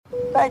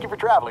Thank you for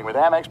traveling with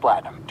Amex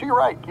Platinum. To your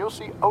right, you'll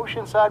see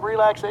oceanside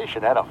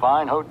relaxation at a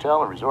fine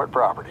hotel and resort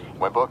property.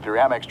 When booked through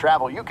Amex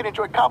Travel, you can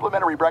enjoy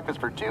complimentary breakfast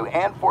for 2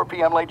 and 4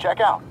 p.m. late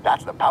checkout.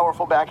 That's the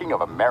powerful backing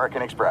of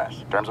American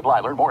Express. Terms apply.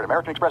 Learn more at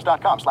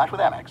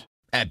americanexpress.com/withAmex.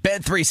 At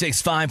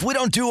Bet365, we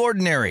don't do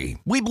ordinary.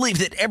 We believe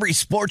that every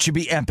sport should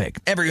be epic.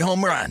 Every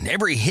home run,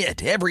 every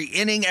hit, every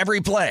inning, every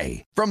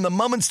play. From the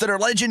moments that are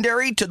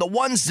legendary to the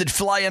ones that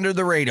fly under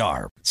the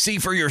radar. See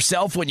for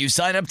yourself when you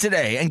sign up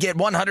today and get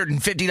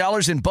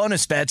 $150 in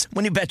bonus bets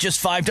when you bet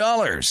just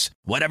 $5.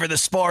 Whatever the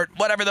sport,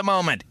 whatever the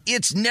moment,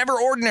 it's never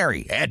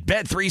ordinary at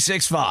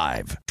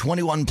Bet365.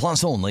 21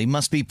 plus only.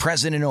 Must be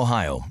present in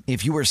Ohio.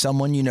 If you or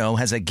someone you know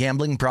has a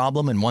gambling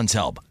problem and wants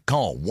help,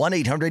 call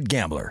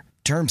 1-800-GAMBLER.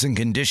 Terms and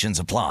conditions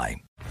apply.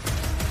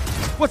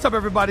 What's up,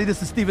 everybody?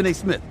 This is Stephen A.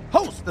 Smith,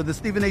 host of the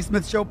Stephen A.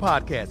 Smith Show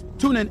podcast.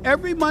 Tune in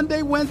every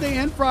Monday, Wednesday,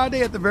 and Friday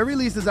at the very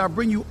least as I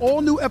bring you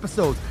all new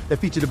episodes that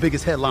feature the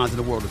biggest headlines in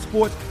the world of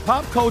sports,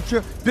 pop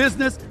culture,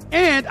 business,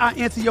 and I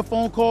answer your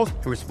phone calls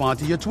and respond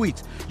to your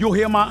tweets. You'll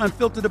hear my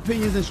unfiltered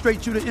opinions and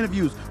straight-shooter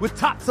interviews with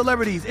top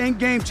celebrities and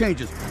game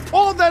changers.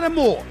 All of that and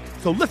more.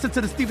 So listen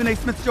to the Stephen A.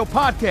 Smith Show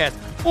podcast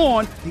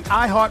on the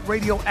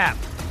iHeartRadio app,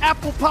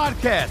 Apple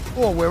Podcasts,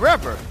 or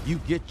wherever you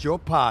get your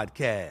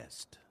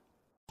podcast.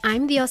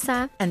 I'm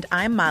Diosa. And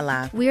I'm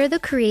Mala. We are the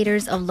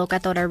creators of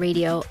Locatora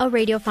Radio, a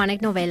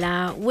radiophonic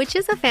novela, which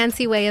is a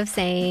fancy way of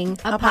saying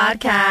a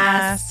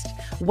podcast.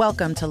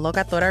 Welcome to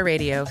Locatora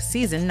Radio,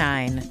 Season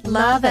 9.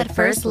 Love at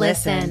first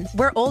listen.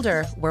 We're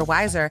older, we're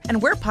wiser,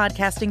 and we're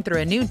podcasting through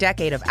a new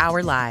decade of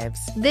our lives.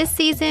 This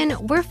season,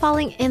 we're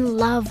falling in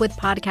love with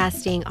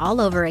podcasting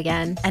all over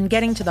again. And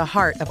getting to the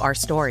heart of our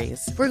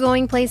stories. We're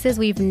going places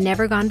we've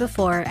never gone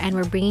before, and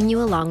we're bringing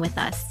you along with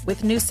us.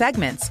 With new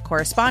segments,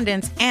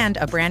 correspondence, and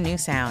a brand new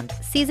sound.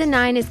 Season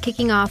 9 is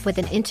kicking off with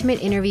an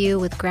intimate interview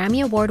with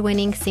Grammy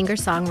Award-winning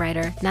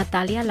singer-songwriter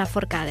Natalia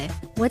Lafourcade.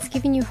 What's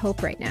giving you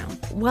hope right now?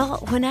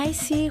 Well, when I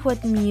see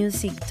what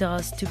music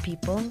does to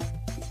people,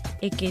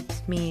 it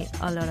gives me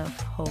a lot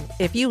of hope.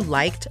 If you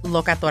liked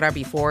Locatora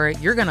before,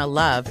 you're going to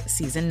love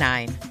Season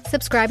 9.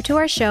 Subscribe to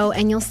our show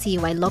and you'll see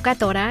why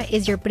Locatora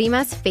is your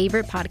prima's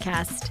favorite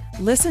podcast.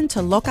 Listen to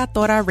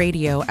Locatora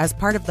Radio as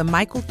part of the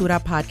My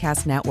Cultura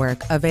Podcast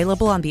Network,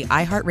 available on the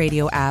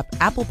iHeartRadio app,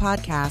 Apple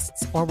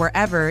Podcasts, or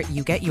wherever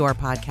you get your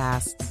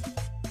podcasts.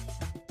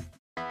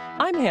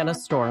 I'm Hannah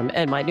Storm,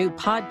 and my new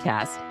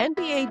podcast,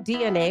 NBA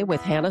DNA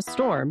with Hannah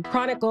Storm,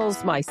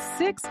 chronicles my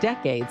 6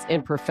 decades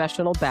in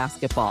professional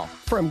basketball.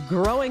 From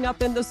growing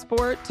up in the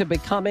sport to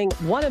becoming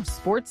one of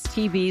sports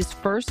TV's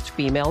first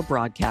female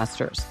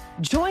broadcasters.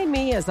 Join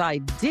me as I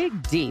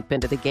dig deep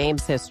into the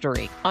game's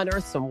history,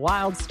 unearth some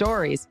wild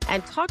stories,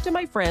 and talk to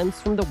my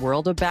friends from the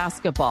world of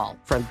basketball,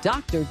 from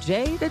Dr.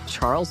 J to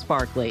Charles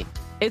Barkley.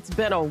 It's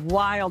been a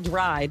wild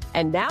ride,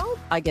 and now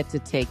I get to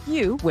take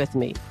you with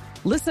me.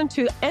 Listen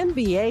to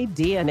NBA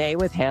DNA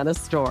with Hannah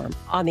Storm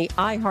on the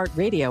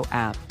iHeartRadio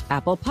app,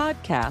 Apple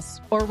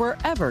Podcasts, or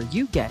wherever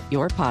you get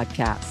your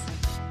podcasts.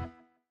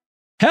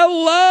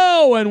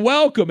 Hello and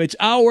welcome. It's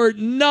hour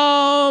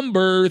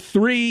number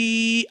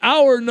 3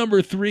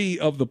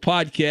 of the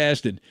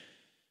podcast. And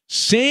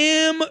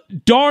Sam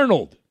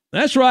Darnold,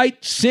 that's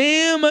right,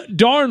 Sam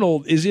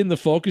Darnold is in the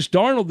focus.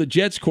 Darnold, the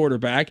Jets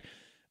quarterback,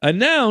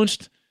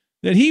 announced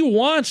that he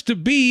wants to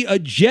be a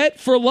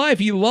Jet for life.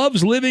 He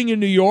loves living in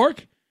New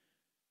York.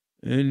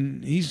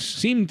 And he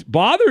seemed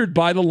bothered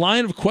by the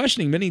line of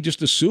questioning. Many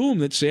just assume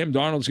that Sam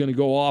Darnold's going to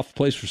go off,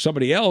 plays for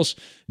somebody else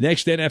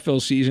next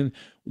NFL season.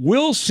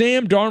 Will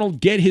Sam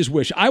Darnold get his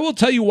wish? I will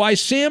tell you why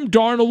Sam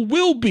Darnold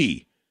will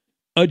be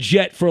a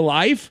Jet for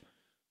life.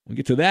 We'll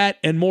get to that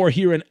and more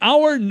here in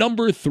hour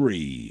number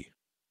 3.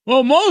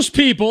 Well, most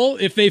people,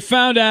 if they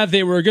found out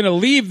they were going to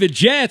leave the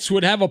Jets,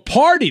 would have a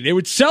party. They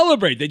would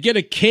celebrate. They'd get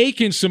a cake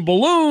and some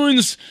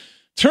balloons.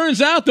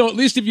 Turns out, though, at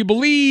least if you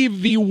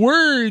believe the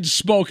words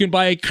spoken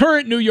by a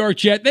current New York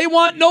Jet, they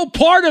want no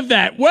part of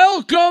that.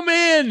 Welcome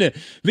in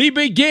the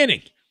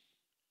beginning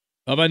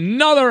of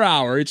another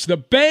hour. It's the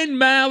Ben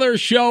Maller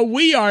Show.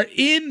 We are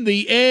in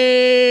the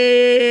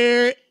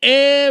air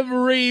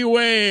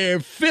everywhere,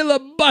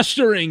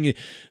 filibustering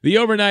the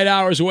overnight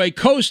hours away,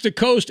 coast to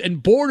coast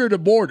and border to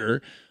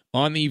border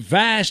on the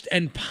vast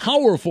and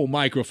powerful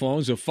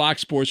microphones of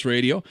Fox Sports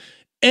Radio,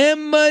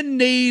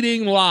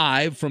 emanating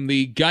live from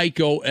the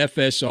Geico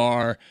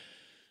FSR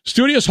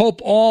studios. Hope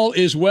all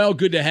is well.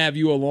 Good to have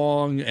you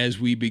along as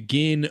we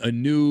begin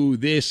anew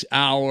this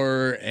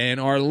hour. And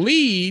our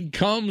lead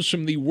comes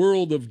from the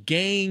world of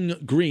Gang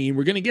Green.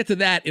 We're going to get to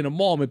that in a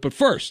moment. But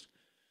first,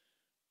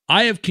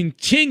 I have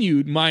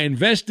continued my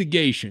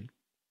investigation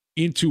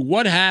into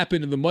what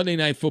happened in the Monday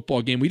Night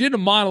Football game. We did a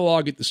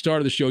monologue at the start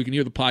of the show. You can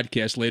hear the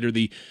podcast later.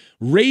 The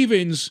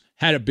Ravens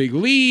had a big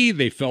lead.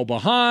 They fell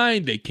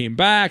behind. They came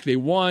back. They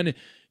won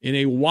in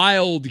a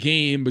wild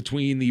game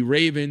between the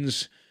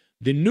Ravens,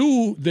 the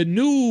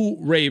new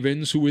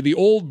Ravens, who were the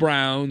old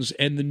Browns,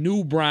 and the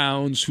new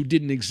Browns, who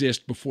didn't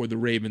exist before the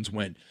Ravens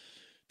went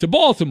to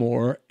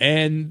Baltimore.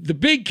 And the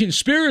big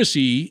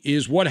conspiracy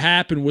is what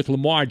happened with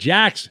Lamar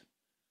Jackson.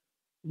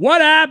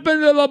 What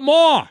happened to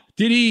Lamar?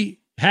 Did he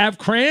have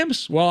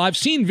cramps? Well, I've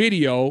seen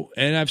video,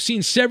 and I've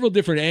seen several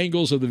different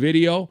angles of the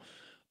video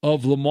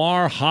of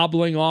Lamar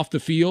hobbling off the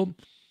field.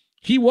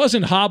 He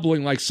wasn't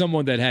hobbling like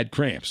someone that had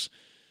cramps.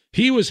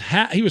 He was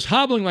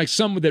hobbling like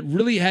someone that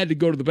really had to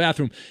go to the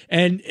bathroom.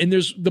 And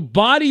there's the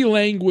body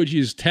language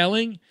is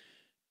telling.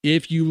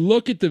 If you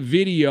look at the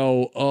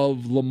video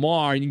of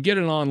Lamar, and you can get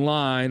it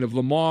online, of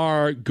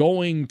Lamar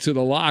going to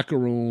the locker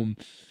room,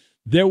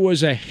 there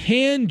was a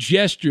hand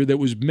gesture that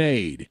was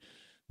made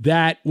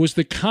that was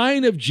the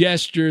kind of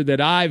gesture that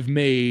I've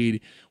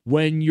made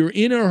when you're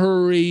in a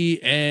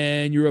hurry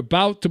and you're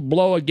about to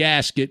blow a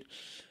gasket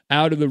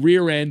out of the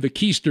rear end, the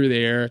keister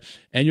there,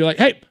 and you're like,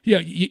 hey,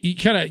 you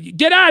kind of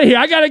get out of here.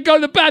 I got to go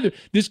to the bathroom.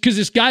 Because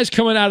this guy's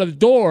coming out of the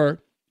door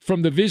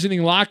from the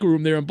visiting locker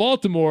room there in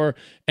Baltimore,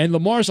 and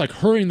Lamar's like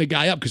hurrying the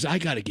guy up because I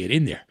got to get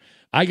in there.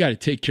 I got to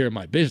take care of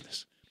my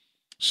business.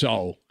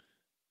 So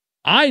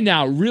I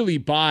now really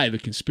buy the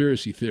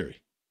conspiracy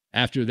theory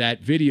after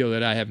that video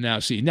that I have now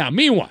seen. Now,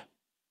 meanwhile,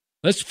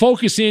 let's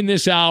focus in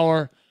this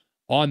hour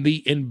on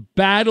the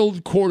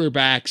embattled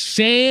quarterback,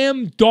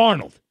 Sam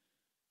Darnold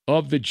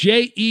of the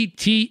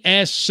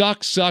Jets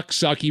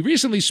suck. He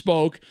recently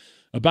spoke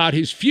about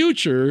his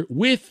future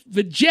with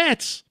the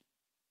Jets.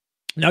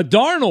 Now,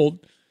 Darnold,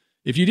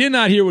 if you did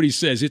not hear what he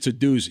says, it's a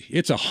doozy.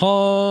 It's a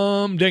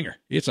humdinger.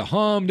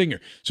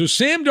 So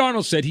Sam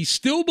Darnold said he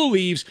still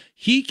believes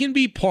he can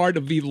be part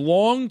of the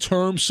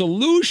long-term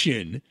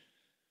solution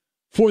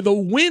for the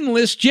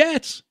winless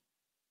Jets.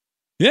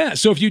 Yeah,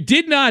 so if you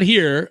did not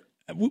hear,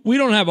 we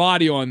don't have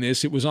audio on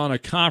this. It was on a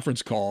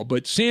conference call,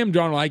 but Sam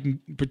Darnold, I can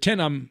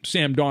pretend I'm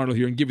Sam Darnold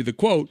here and give you the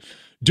quote.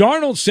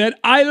 Darnold said,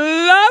 I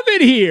love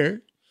it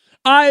here.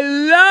 I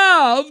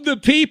love the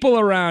people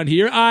around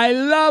here. I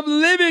love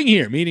living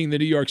here, meaning the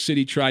New York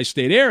City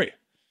tri-state area.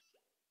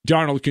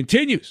 Darnold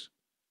continues,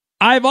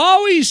 I've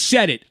always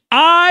said it.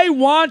 I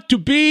want to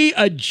be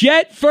a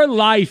Jet for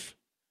life.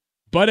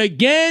 But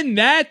again,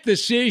 that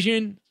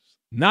decision,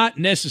 not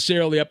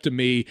necessarily up to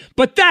me,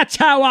 but that's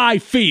how I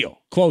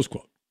feel, close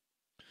quote.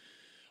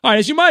 All right,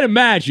 as you might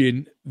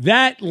imagine,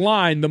 that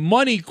line, the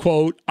money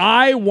quote,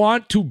 I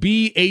want to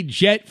be a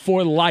Jet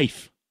for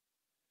life.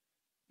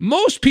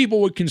 Most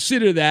people would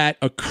consider that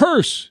a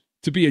curse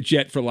to be a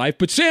Jet for life,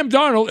 but Sam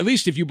Darnold, at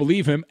least if you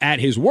believe him at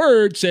his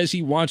word, says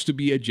he wants to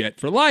be a Jet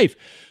for life.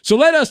 So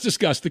let us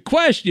discuss the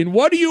question,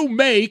 what do you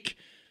make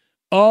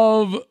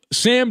of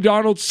Sam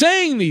Darnold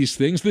saying these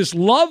things, this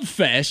love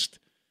fest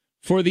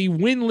for the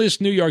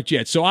winless New York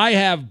Jets? So I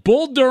have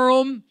Bull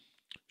Durham,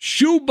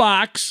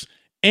 Shoebox,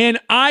 and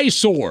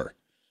eyesore.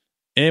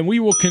 And we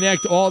will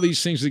connect all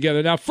these things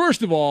together. Now,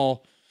 first of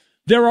all,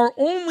 there are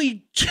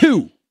only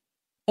two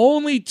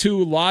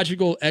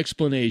logical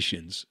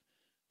explanations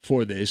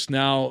for this.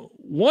 Now,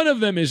 one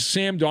of them is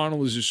Sam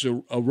Darnold is just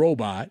a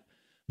robot.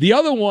 The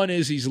other one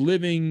is he's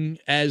living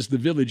as the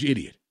village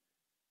idiot.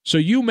 So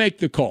you make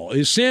the call.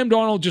 Is Sam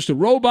Darnold just a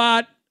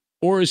robot,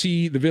 or is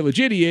he the village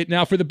idiot?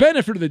 Now, for the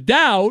benefit of the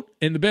doubt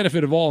and the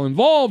benefit of all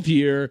involved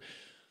here,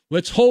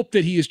 let's hope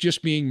that he is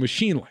just being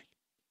machine-like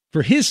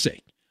for his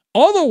sake.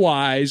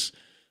 Otherwise,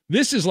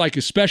 this is like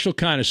a special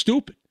kind of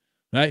stupid,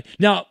 right?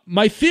 Now,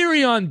 my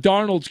theory on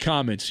Darnold's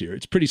comments here,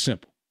 it's pretty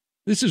simple.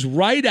 This is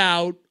right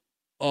out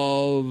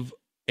of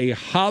a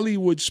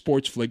Hollywood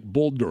sports flick,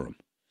 Bull Durham.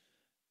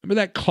 Remember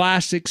that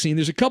classic scene?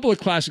 There's a couple of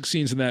classic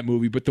scenes in that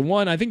movie, but the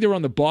one, I think they were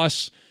on the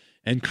bus,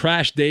 and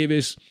Crash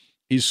Davis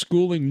is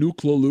schooling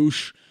Nuke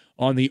LaLoosh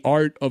on the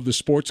art of the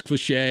sports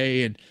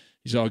cliche, and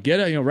he's all,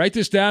 write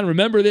this down,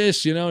 remember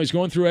this, he's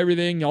going through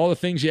everything, all the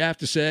things you have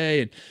to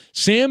say. And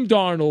Sam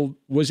Darnold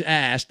was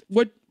asked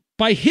what,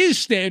 by his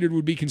standard,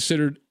 would be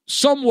considered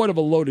somewhat of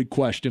a loaded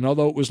question,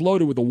 although it was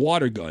loaded with a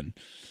water gun,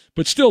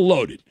 but still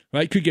loaded,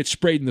 right? Could get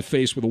sprayed in the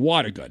face with a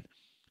water gun.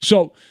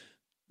 So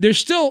there's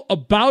still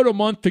about a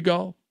month to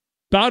go.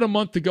 About a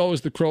month to go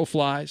as the crow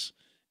flies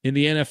in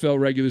the NFL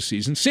regular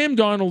season. Sam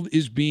Darnold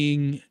is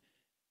being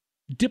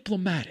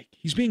diplomatic.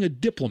 He's being a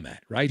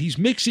diplomat, right? He's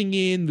mixing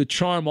in the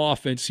charm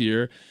offense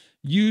here,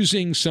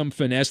 using some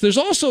finesse. There's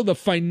also the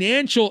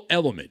financial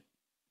element,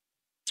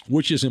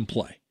 which is in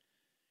play.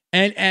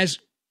 And as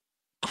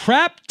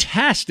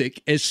craptastic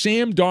as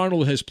Sam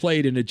Darnold has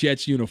played in a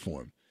Jets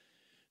uniform,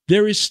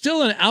 there is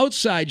still an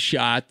outside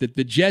shot that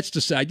the Jets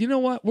decide, you know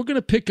what, we're going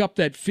to pick up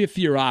that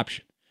fifth-year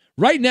option.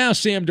 Right now,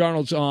 Sam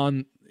Darnold's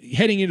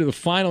heading into the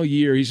final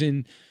year. He's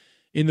in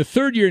the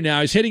third year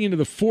now. He's heading into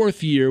the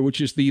fourth year, which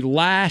is the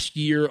last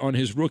year on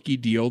his rookie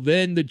deal.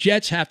 Then the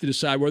Jets have to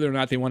decide whether or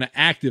not they want to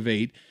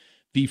activate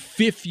the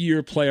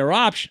fifth-year player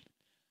option.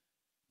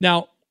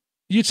 Now,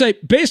 you'd say,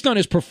 based on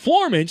his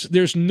performance,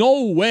 there's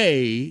no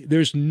way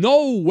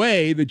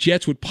the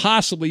Jets would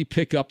possibly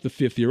pick up the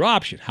fifth-year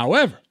option.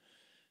 However,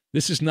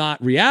 this is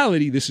not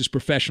reality. This is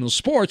professional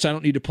sports. I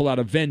don't need to pull out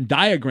a Venn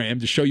diagram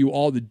to show you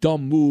all the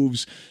dumb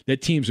moves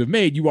that teams have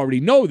made. You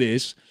already know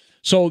this.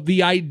 So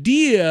the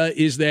idea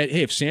is that,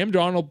 hey, if Sam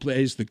Darnold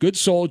plays the good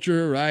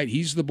soldier, right,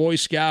 he's the Boy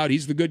Scout,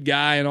 he's the good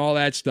guy and all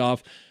that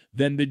stuff,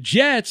 then the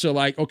Jets are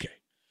like, okay,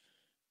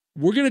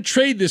 we're going to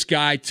trade this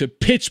guy to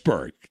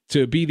Pittsburgh,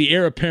 to be the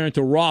heir apparent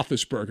to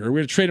Roethlisberger. We're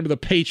going to trade him to the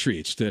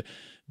Patriots to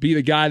be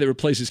the guy that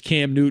replaces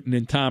Cam Newton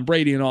and Tom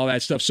Brady and all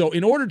that stuff. So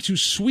in order to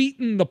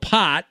sweeten the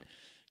pot,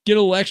 get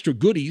a little extra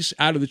goodies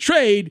out of the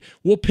trade,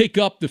 we'll pick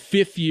up the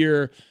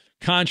 5th-year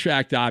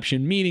contract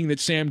option, meaning that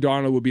Sam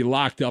Darnold would be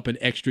locked up an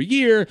extra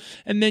year,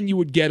 and then you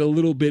would get a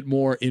little bit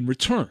more in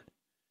return.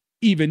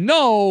 Even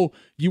though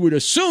you would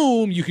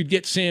assume you could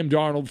get Sam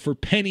Darnold for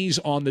pennies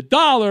on the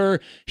dollar,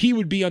 he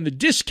would be on the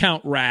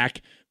discount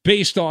rack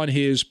based on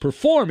his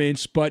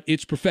performance, but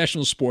it's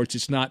professional sports.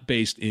 It's not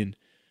based in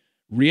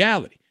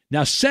reality.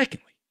 Now,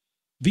 secondly,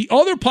 the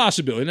other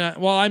possibility, now,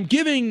 while I'm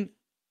giving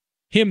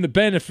him the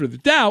benefit of the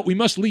doubt, we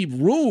must leave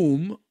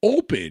room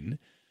open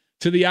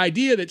to the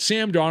idea that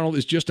Sam Darnold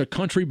is just a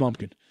country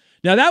bumpkin.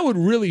 Now, that would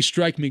really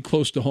strike me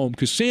close to home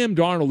because Sam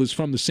Darnold is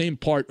from the same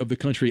part of the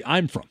country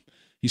I'm from.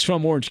 He's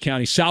from Orange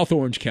County, South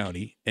Orange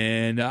County,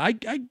 and I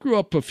grew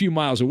up a few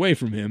miles away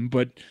from him,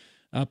 but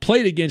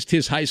played against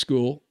his high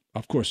school.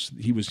 Of course,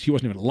 he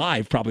wasn't even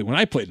alive probably when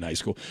I played in high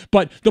school.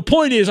 But the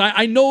point is,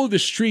 I know the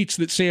streets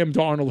that Sam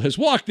Darnold has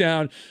walked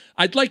down.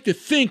 I'd like to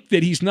think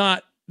that he's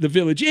not the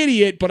village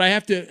idiot, but I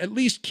have to at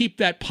least keep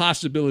that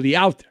possibility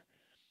out there,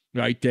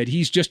 right? That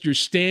he's just your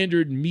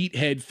standard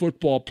meathead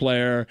football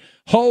player.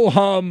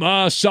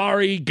 Ho-hum,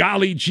 sorry,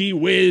 golly gee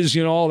whiz,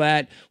 all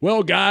that.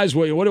 Well, guys,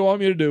 what do you want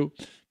me to do?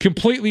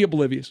 Completely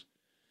oblivious.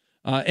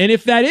 And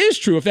if that is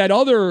true, if that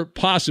other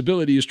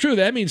possibility is true,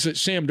 that means that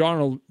Sam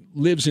Darnold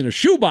lives in a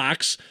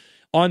shoebox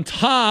on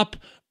top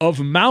of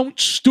Mount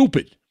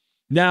Stupid.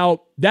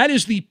 Now, that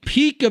is the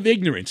peak of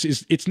ignorance.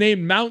 It's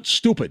named Mount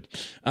Stupid,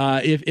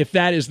 if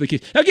that is the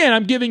case. Again,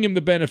 I'm giving him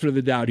the benefit of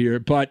the doubt here,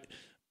 but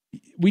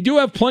we do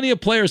have plenty of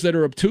players that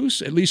are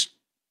obtuse, at least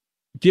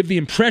give the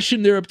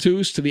impression they're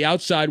obtuse to the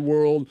outside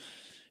world,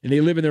 and they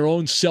live in their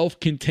own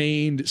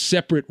self-contained,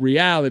 separate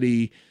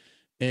reality.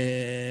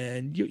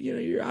 And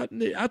you're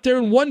out there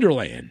in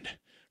Wonderland.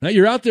 Right?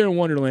 You're out there in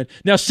Wonderland.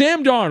 Now,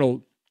 Sam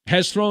Darnold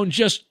has thrown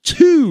just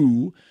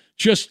two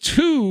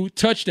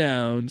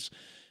touchdowns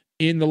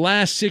in the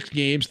last 6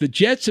 games. The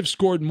Jets have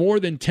scored more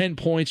than 10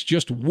 points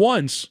just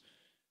once.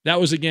 That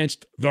was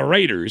against the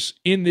Raiders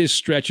in this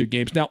stretch of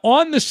games. Now,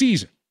 on the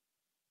season,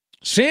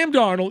 Sam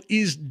Darnold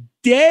is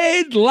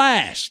dead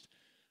last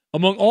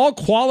among all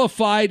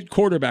qualified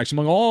quarterbacks,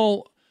 among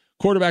all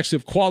quarterbacks who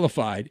have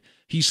qualified.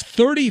 He's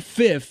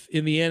 35th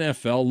in the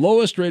NFL,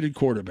 lowest rated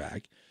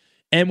quarterback.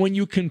 And when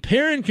you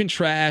compare and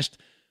contrast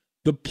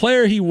the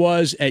player he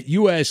was at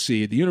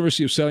USC, at the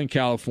University of Southern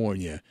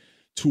California,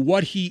 to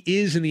what he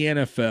is in the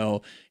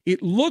NFL,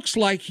 it looks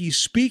like he's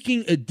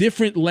speaking a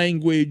different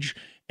language,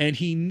 and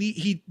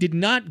he did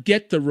not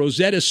get the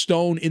Rosetta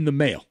Stone in the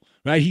mail,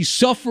 right? He's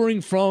suffering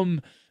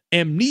from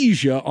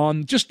amnesia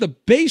on just the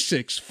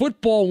basics,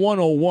 football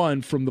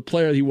 101 from the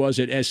player he was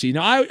at SC.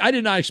 Now, I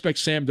did not expect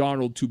Sam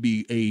Darnold to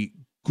be a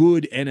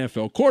good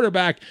NFL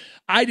quarterback.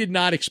 I did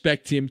not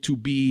expect him to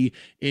be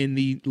in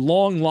the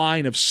long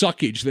line of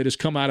suckage that has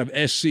come out of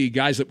SC,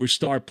 guys that were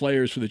star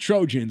players for the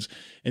Trojans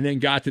and then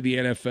got to the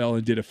NFL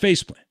and did a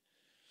faceplant.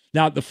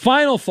 Now, the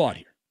final thought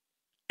here.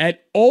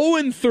 At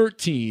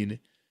 0-13,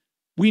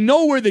 we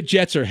know where the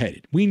Jets are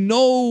headed. We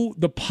know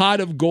the pot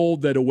of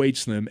gold that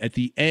awaits them at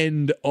the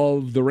end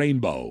of the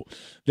rainbow.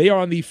 They are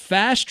on the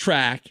fast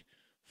track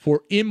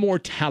for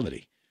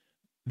immortality.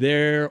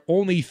 They're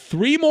only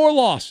 3 more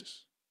losses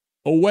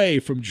away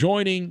from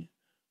joining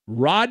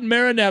Rod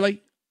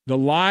Marinelli, the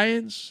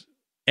Lions,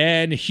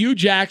 and Hugh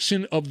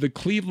Jackson of the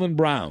Cleveland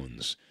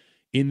Browns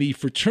in the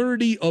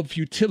fraternity of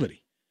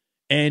futility.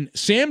 And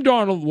Sam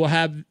Darnold will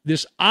have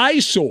this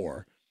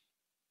eyesore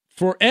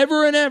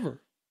forever and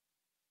ever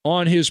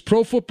on his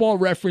Pro Football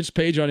Reference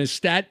page, on his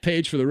stat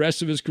page for the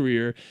rest of his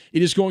career.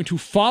 It is going to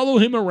follow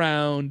him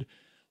around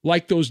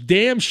like those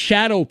damn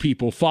shadow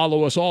people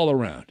follow us all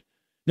around.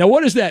 Now,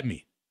 what does that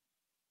mean?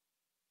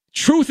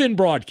 Truth in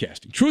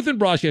broadcasting.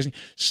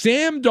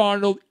 Sam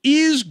Darnold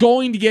is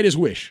going to get his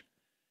wish.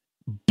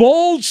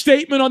 Bold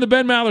statement on the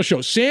Ben Maller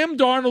Show. Sam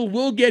Darnold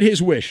will get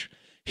his wish.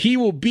 He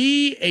will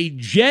be a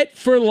Jet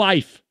for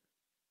life.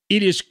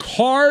 It is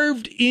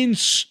carved in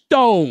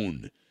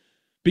stone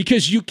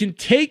because you can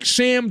take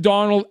Sam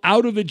Darnold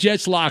out of the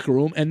Jets locker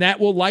room, and that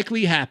will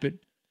likely happen,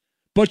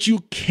 but you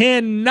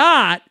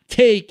cannot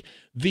take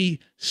the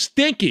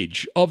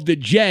stinkage of the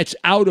Jets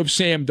out of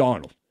Sam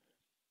Darnold.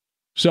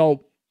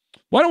 So,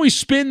 why don't we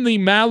spin the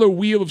Maller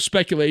Wheel of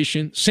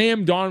Speculation,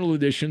 Sam Darnold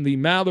edition, the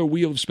Maller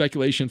Wheel of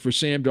Speculation for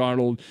Sam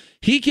Darnold.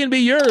 He can be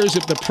yours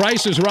if the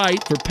price is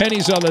right for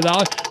pennies on the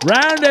dollar.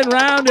 Round and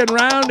round and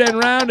round and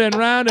round and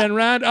round and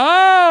round.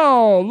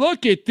 Oh,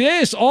 look at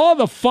this. All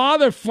the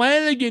Father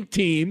Flanagan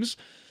teams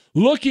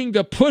looking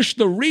to push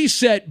the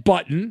reset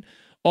button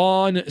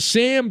on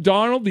Sam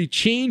Darnold, the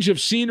change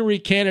of scenery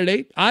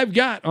candidate. I've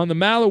got on the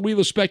Maller Wheel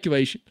of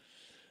Speculation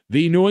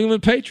the New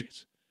England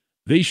Patriots,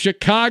 the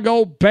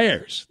Chicago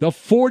Bears, the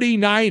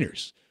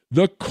 49ers,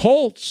 the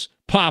Colts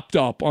popped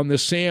up on the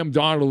Sam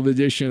Darnold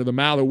edition of the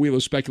Maller Wheel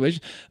of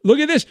Speculation. Look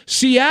at this.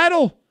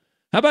 Seattle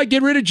How about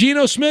get rid of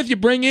Geno Smith? You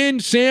bring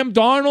in Sam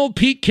Darnold.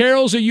 Pete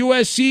Carroll's a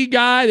USC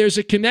guy. There's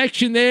a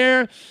connection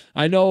there.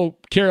 I know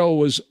Carroll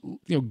was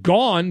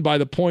gone by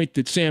the point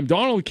that Sam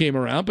Darnold came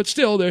around, but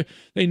still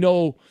they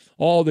know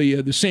all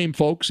the same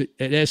folks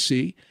at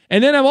SC.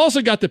 And then I've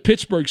also got the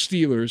Pittsburgh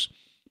Steelers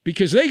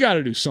because they got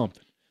to do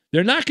something.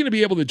 They're not going to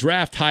be able to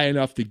draft high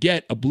enough to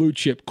get a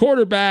blue-chip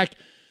quarterback,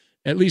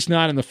 at least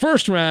not in the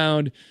first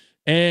round,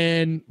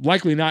 and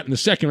likely not in the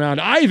second round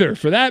either,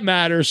 for that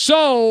matter.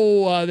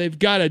 So they've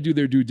got to do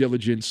their due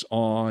diligence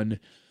on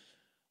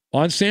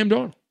Sam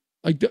Darnold.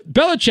 Like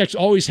Belichick's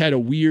always had a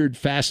weird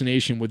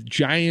fascination with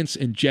Giants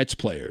and Jets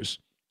players.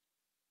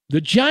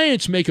 The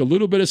Giants make a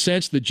little bit of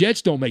sense. The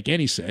Jets don't make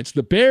any sense.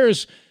 The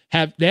Bears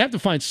have to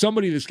find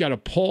somebody that's got a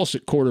pulse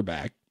at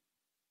quarterback.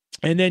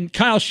 And then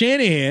Kyle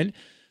Shanahan,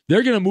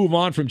 they're going to move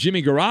on from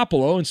Jimmy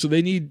Garoppolo, and so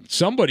they need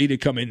somebody to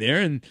come in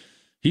there, and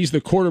he's the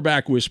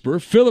quarterback whisperer.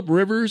 Phillip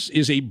Rivers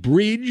is a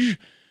bridge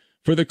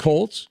for the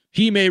Colts.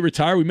 He may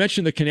retire. We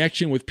mentioned the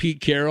connection with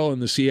Pete Carroll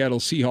and the Seattle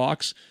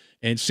Seahawks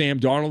and Sam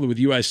Darnold with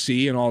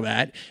USC and all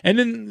that. And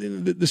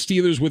then the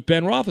Steelers with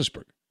Ben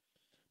Roethlisberger.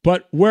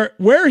 But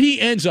where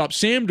he ends up,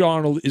 Sam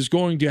Darnold is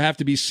going to have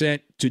to be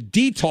sent to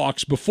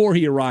detox before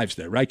he arrives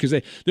there, right?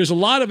 Because there's a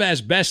lot of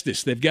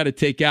asbestos they've got to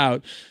take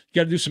out.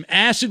 Got to do some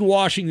acid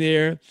washing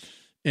there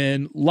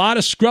and a lot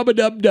of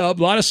scrub-a-dub-dub,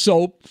 a lot of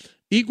soap.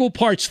 Equal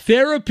parts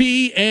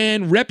therapy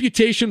and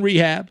reputation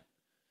rehab.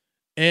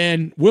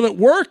 And will it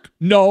work?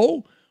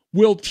 No.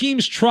 Will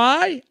teams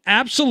try?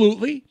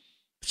 Absolutely.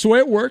 That's the way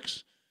it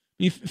works.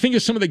 You think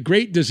of some of the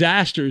great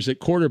disasters at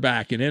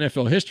quarterback in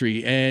NFL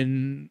history,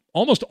 and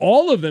almost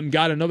all of them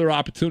got another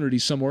opportunity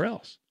somewhere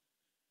else.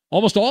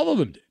 Almost all of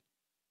them did.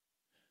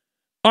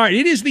 All right,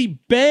 it is the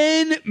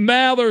Ben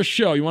Maller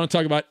Show. You want to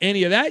talk about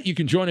any of that? You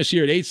can join us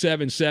here at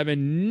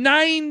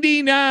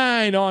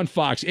 877-99 on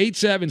Fox.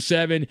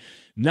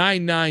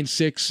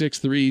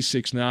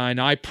 877-996-6369.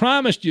 I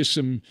promised you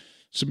some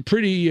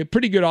pretty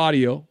good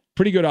audio.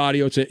 Pretty good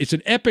audio. It's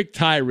an epic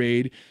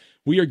tirade.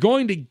 We are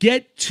going to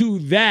get to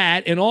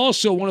that, and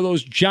also one of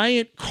those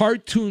giant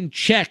cartoon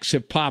checks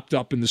have popped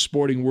up in the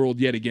sporting world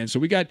yet again. So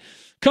we got a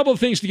couple of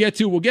things to get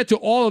to. We'll get to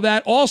all of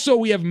that. Also,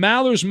 we have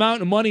Maller's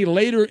Mountain of Money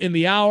later in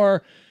the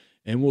hour,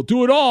 and we'll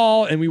do it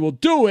all, and we will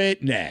do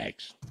it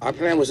next. Our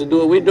plan was to do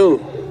what we do.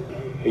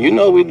 You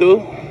know what we do.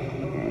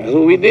 That's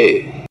what we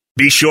did.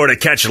 Be sure to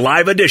catch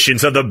live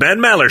editions of the Ben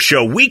Maller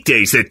Show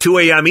weekdays at 2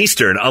 a.m.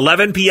 Eastern,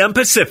 11 p.m.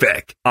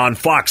 Pacific on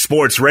Fox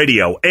Sports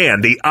Radio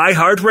and the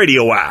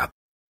iHeartRadio app.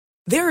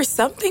 There are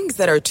some things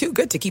that are too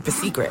good to keep a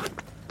secret.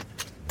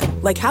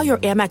 Like how your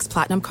Amex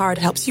Platinum card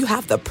helps you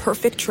have the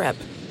perfect trip.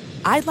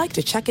 I'd like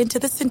to check into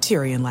the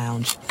Centurion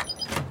Lounge.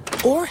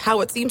 Or how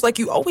it seems like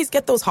you always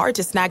get those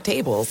hard-to-snag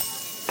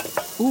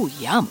tables. Ooh,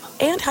 yum.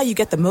 And how you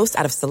get the most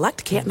out of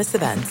select can't-miss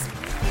events.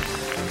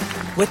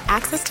 With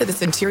access to the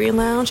Centurion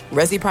Lounge,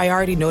 Resi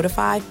Priority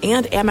Notified,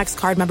 and Amex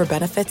card member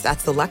benefits at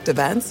select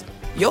events,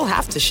 you'll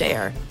have to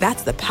share.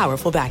 That's the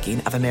powerful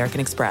backing of American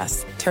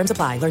Express. Terms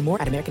apply. Learn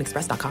more at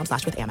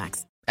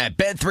americanexpress.com/withAmex. At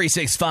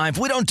Bet365,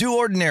 we don't do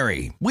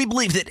ordinary. We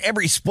believe that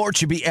every sport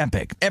should be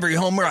epic. Every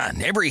home run,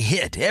 every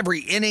hit, every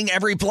inning,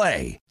 every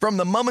play. From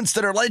the moments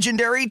that are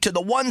legendary to the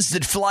ones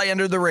that fly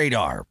under the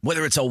radar.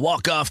 Whether it's a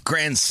walk-off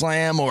grand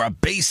slam or a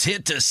base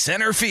hit to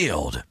center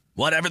field.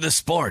 Whatever the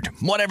sport,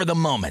 whatever the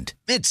moment,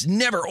 it's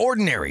never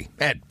ordinary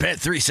at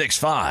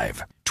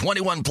Bet365.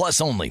 21 plus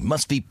only.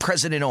 Must be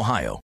present in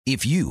Ohio.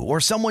 If you or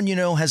someone you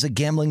know has a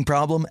gambling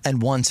problem and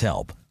wants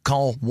help,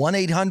 call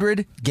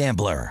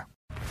 1-800-GAMBLER.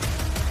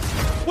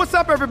 What's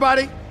up,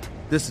 everybody?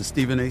 This is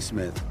Stephen A.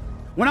 Smith.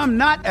 When I'm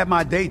not at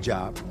my day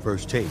job,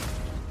 First Take,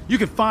 you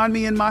can find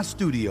me in my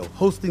studio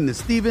hosting the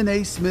Stephen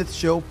A. Smith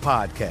Show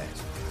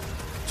podcast.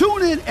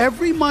 Tune in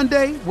every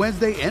Monday,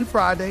 Wednesday, and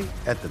Friday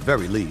at the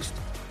very least,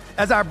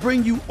 as I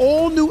bring you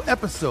all new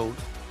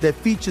episodes that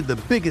feature the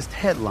biggest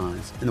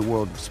headlines in the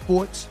world of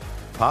sports,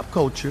 pop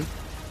culture,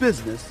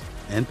 business,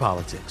 and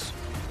politics.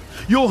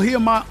 You'll hear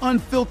my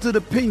unfiltered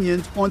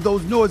opinions on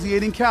those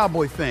nauseating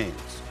Cowboy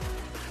fans,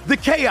 the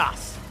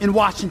chaos in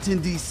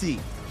Washington, D.C.,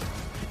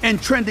 and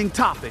trending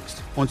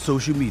topics on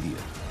social media,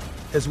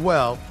 as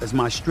well as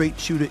my straight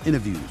shooter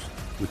interviews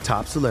with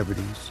top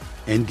celebrities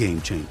and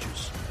game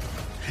changers.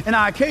 And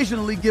I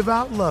occasionally give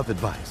out love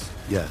advice.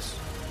 Yes,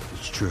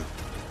 it's true.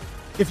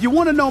 If you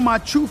want to know my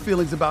true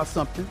feelings about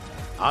something,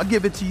 I'll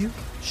give it to you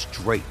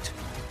straight.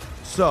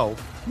 So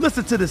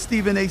listen to the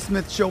Stephen A.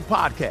 Smith Show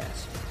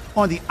podcast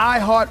on the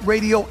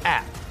iHeartRadio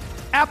app,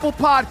 Apple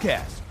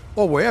Podcasts,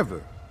 or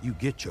wherever you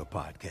get your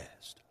podcast.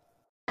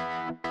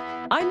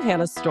 I'm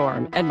Hannah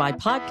Storm, and my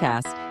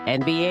podcast,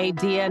 NBA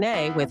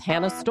DNA with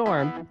Hannah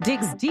Storm,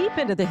 digs deep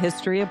into the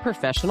history of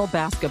professional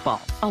basketball,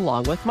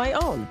 along with my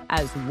own,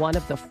 as one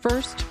of the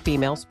first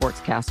female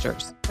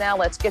sportscasters. Now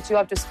let's get you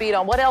up to speed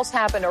on what else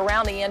happened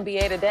around the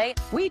NBA today.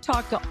 We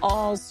talked to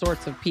all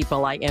sorts of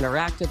people I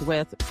interacted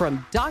with,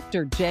 from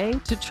Dr. J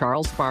to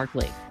Charles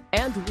Barkley.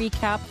 and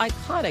recap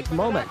iconic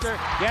moments.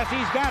 Yes,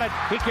 he's got it.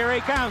 Here he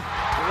comes.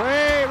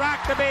 Way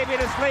rock the baby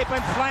to sleep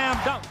and slam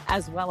dunk.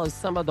 As well as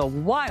some of the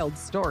wild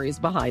stories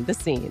behind the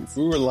scenes.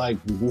 We were like,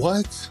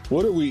 what?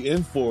 What are we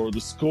in for?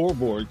 The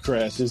scoreboard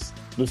crashes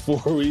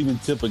before we even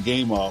tip a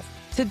game off.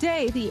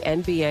 Today, the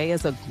NBA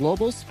is a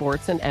global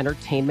sports and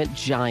entertainment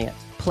giant.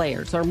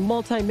 Players are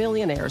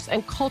multimillionaires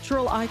and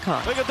cultural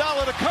icons.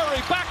 Iguodala to Curry,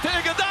 back to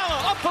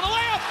Iguodala, up for the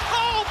layup.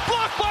 Oh,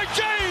 blocked by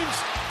James!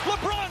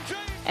 LeBron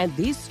James! And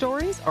these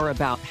stories are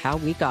about how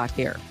we got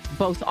here,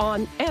 both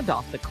on and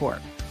off the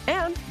court.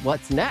 And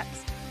what's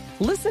next?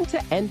 Listen to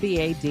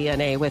NBA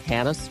DNA with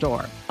Hannah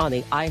Storm on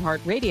the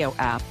iHeartRadio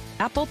app,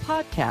 Apple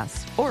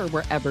Podcasts, or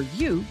wherever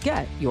you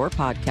get your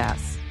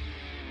podcasts.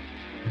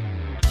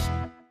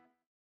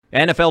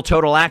 NFL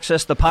Total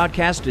Access, the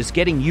podcast, is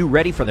getting you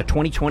ready for the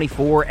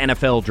 2024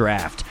 NFL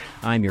Draft.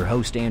 I'm your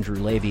host, Andrew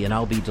Levy, and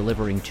I'll be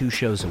delivering 2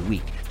 shows a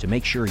week to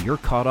make sure you're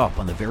caught up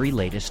on the very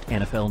latest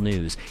NFL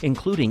news,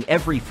 including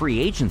every free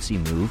agency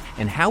move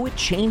and how it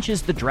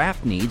changes the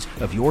draft needs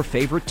of your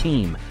favorite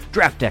team.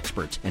 Draft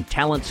experts and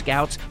talent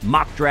scouts,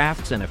 mock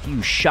drafts, and a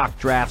few shock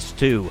drafts,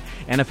 too.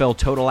 NFL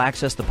Total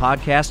Access, the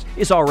podcast,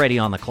 is already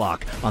on the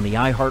clock on the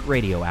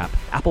iHeartRadio app,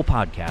 Apple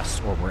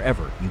Podcasts, or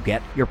wherever you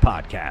get your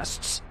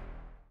podcasts.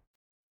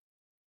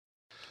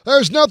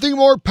 There's nothing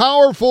more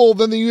powerful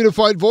than the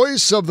unified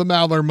voice of the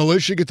Maller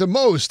Militia. Get the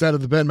most out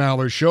of the Ben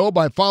Maller Show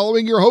by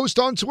following your host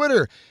on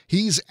Twitter.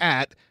 He's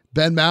at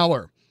Ben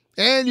Maller.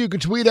 And you can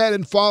tweet at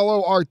and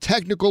follow our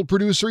technical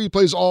producer. He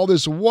plays all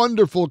this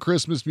wonderful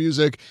Christmas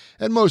music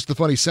and most of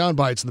the funny sound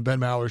bites in the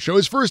Ben Maller Show.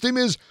 His first name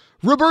is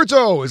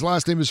Roberto. His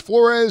last name is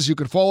Flores. You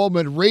can follow him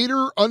at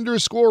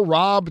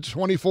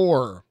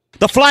Raider_Rob24.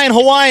 The Flying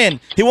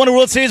Hawaiian. He won a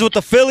World Series with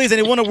the Phillies, and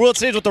he won a World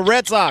Series with the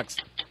Red Sox.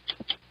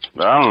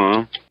 I don't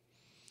know.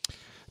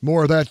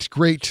 More of that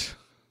great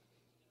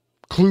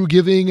clue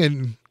giving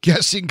and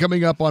guessing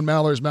coming up on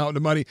Maller's Mountain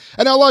of Money.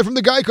 And now live from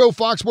the Geico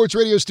Fox Sports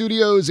Radio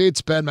studios, it's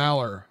Ben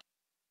Maller.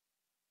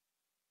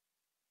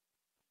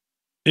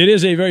 It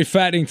is a very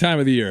fattening time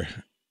of the year.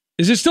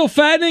 Is it still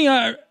fattening?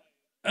 I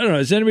don't know.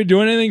 Is anybody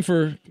doing anything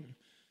for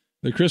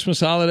the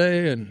Christmas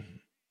holiday? And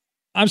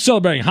I'm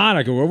celebrating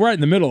Hanukkah. We're right in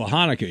the middle of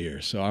Hanukkah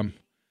here, so I've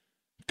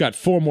got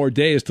 4 more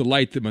days to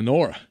light the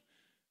menorah.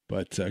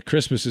 But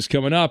Christmas is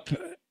coming up.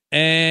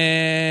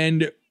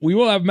 And we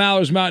will have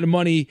Maller's Mountain of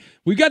Money.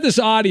 We got this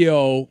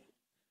audio,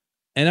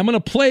 and I'm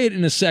going to play it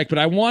in a sec, but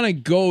I want to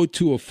go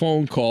to a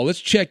phone call.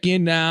 Let's check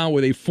in now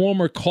with a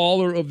former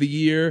caller of the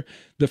year,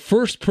 the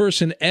first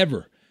person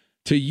ever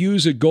to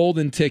use a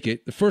golden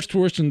ticket, the first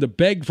person to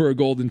beg for a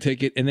golden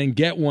ticket and then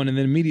get one and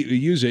then immediately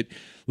use it.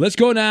 Let's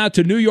go now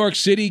to New York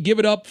City. Give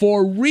it up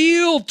for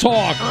Real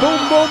Talk.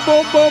 Boom, boom,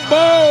 boom, boom,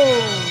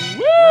 boom.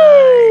 Woo!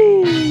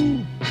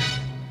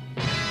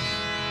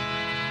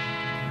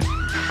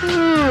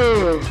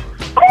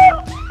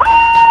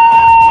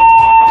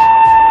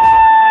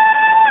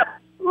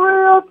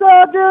 Real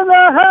Talk in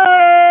the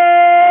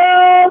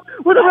house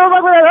with the Real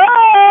Talk in the house.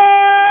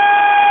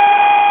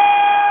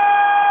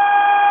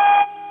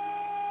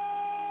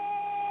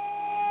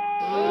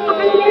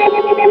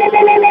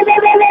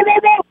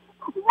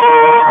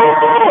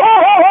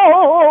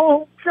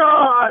 Oh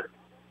God,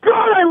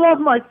 I love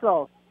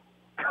myself.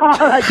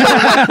 God, I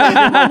can't my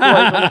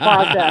voice on the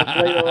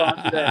podcast later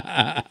on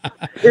today.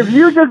 If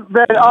you just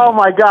bet, oh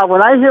my God,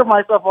 when I hear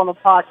myself on the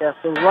podcast,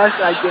 the rush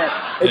I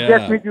get, it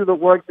gets me through the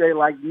workday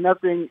like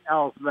nothing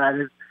else,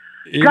 man.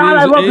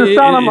 I love the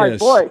sound of my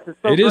voice. It's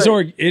so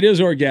great. It is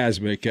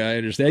orgasmic, I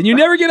understand. You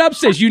never get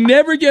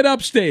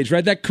upstage.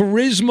 Right? That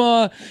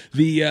charisma,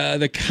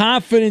 the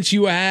confidence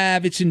you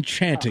have, it's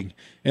enchanting.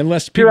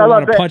 Unless people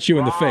want to punch you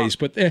in the face.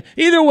 But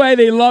either way,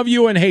 they love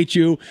you and hate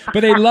you,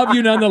 but they love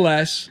you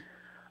nonetheless.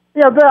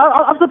 Yeah, but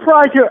I'm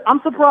surprised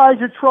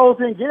your trolls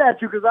didn't get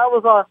at you because I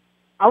was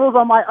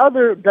on my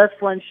other best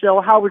friend show,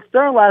 Howard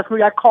Stern, last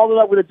week. I called it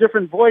up with a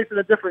different voice and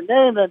a different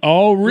name. And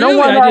oh, really? No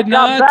one, I did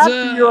not.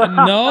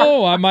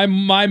 No, my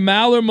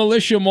Maller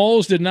Militia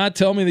moles did not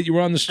tell me that you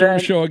were on the Stern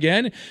show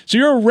again. So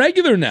you're a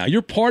regular now.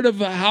 You're part of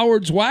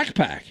Howard's Whack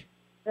Pack.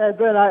 Yeah,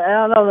 Ben,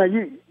 I don't know,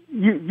 man.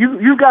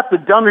 You got the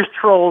dumbest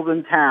trolls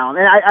in town.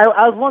 And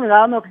I was wondering,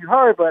 I don't know if you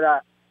heard, but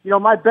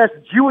my best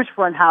Jewish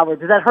friend, Howard.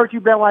 Does that hurt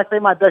you, Ben, when I say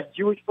my best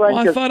Jewish friend?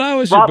 Well, I thought I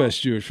was your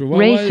best Jewish friend.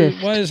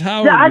 Racist. Why is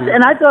Howard? Yeah,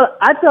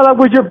 I thought I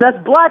was your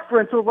best black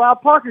friend until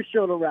Rob Parker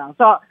showed around.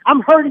 So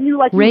I'm hurting you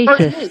like you hurt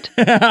me.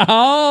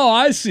 Oh,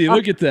 I see.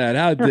 Look at that.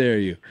 How dare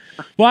you?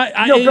 Well,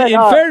 Ben, in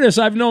fairness,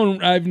 I've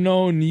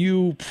known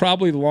you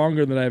probably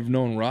longer than I've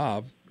known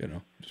Rob.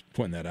 Just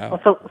pointing that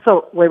out.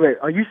 So wait.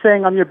 Are you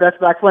saying I'm your best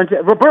black friend?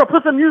 Roberto,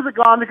 put some music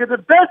on because the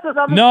best is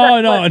I'm No.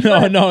 I'm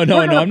not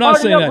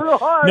saying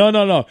that.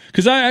 No.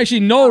 Because I actually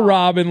know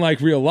Rob in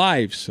real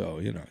life, so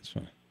it's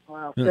fine.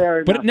 Wow, fair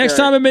enough. But next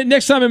time I'm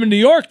in New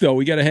York, though,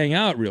 we got to hang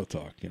out. Real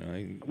talk,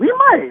 We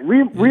might.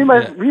 We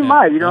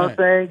might. You know what I'm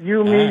saying?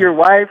 You, me, your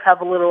wife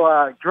have a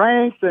little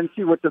drinks and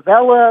see what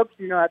develops.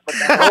 At the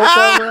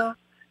hotel room.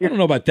 I don't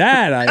know about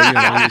that.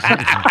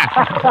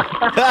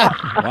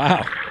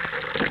 Wow.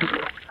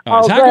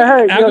 All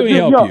right. How can we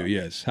help you?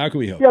 Yes. How can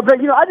we help? Yeah, but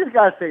I just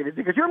gotta say this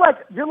because you're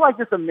like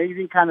this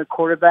amazing kind of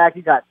quarterback.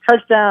 You got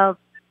touchdowns,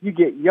 you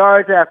get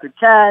yards after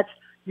catch,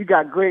 you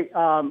got great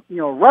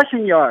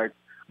rushing yards.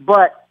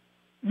 But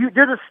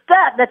there's a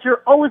stat that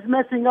you're always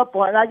messing up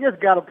on, and I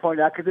just gotta point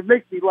out because it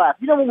makes me laugh.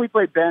 When we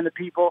play Band of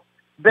People,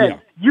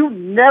 you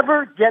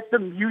never get the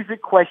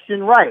music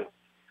question right.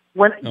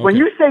 When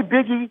you say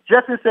Biggie,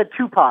 Justin said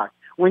Tupac.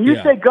 When you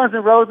say Guns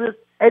N' Roses,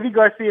 Eddie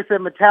Garcia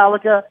said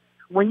Metallica.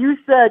 When you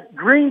said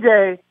Green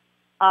Day,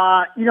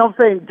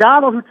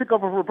 Donald, who took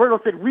over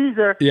Roberto, said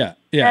Weezer. Yeah.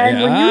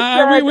 And when you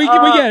said we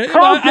get it.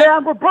 Pearl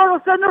Jam,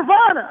 Roberto said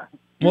Nirvana.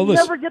 Well,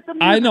 listen, never get the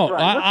music I know,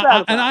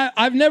 right.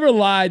 I've never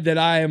lied that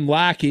I am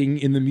lacking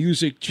in the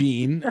music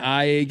gene.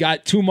 I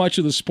got too much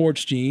of the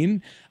sports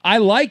gene. I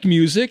like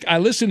music. I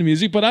listen to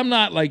music, but I'm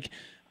not like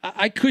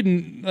I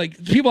couldn't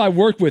like people I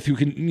work with who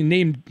can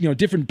name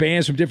different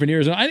bands from different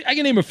eras. I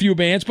can name a few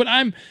bands, but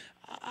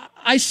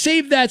I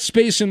save that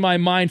space in my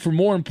mind for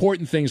more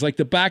important things like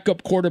the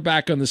backup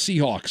quarterback on the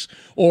Seahawks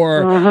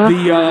or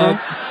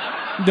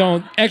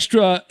the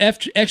extra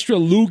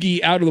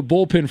loogie out of the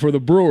bullpen for the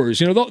Brewers.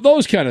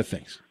 Those kind of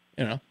things.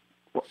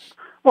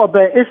 Well,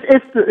 but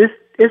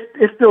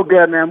it's still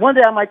good, man. One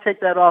day I might take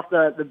that off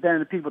the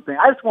Band of People thing.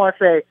 I just want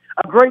to say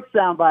a great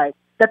soundbite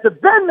that the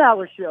Ben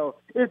Maller Show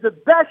is the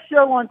best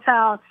show on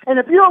town. And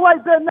if you don't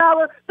like Ben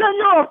Maller, then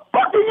you're a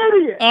fucking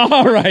idiot.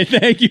 All right,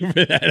 thank you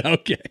for that.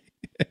 Okay.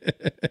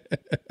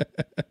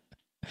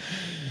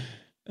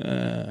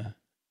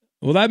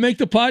 Will that make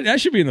the pod? That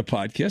should be in the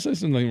podcast.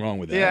 There's nothing wrong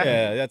with that.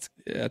 Yeah,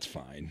 that's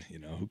fine.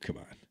 Come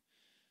on,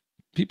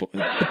 people.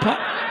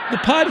 The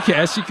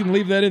podcast, you can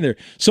leave that in there.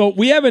 So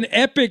we have an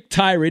epic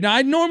tirade. Now,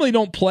 I normally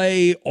don't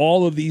play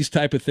all of these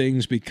type of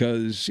things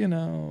because you're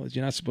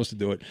not supposed to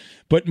do it.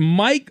 But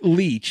Mike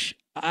Leach,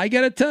 I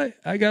gotta tell you,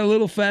 I got a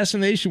little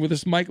fascination with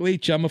this Mike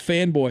Leach. I'm a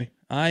fanboy.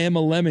 I am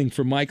a lemming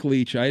for Mike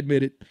Leach. I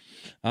admit it.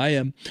 I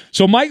am.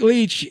 So Mike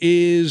Leach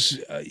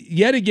is,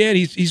 yet again,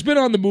 he's been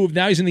on the move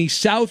now. He's in the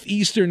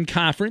Southeastern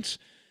Conference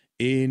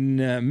in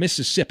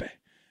Mississippi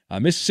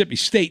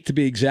State to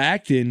be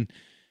exact. And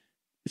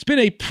it's been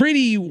a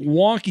pretty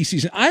wonky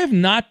season. I have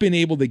not been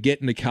able to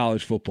get into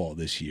college football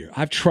this year.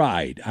 I've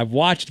tried. I've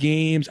watched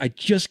games. I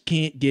just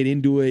can't get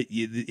into it.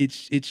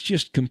 It's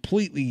just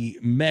completely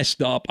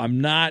messed up.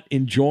 I'm not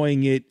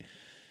enjoying it.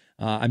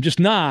 I'm just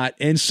not.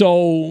 And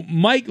so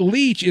Mike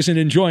Leach isn't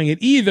enjoying it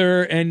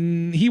either,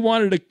 and he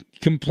wanted to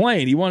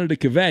complain. He wanted to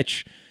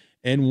kvetch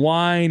and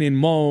whine and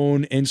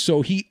moan, and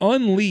so he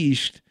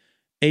unleashed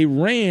a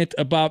rant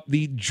about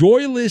the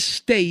joyless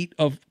state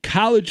of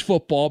college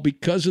football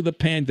because of the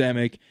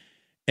pandemic.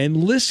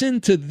 And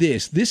listen to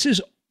this. This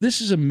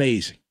is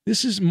amazing.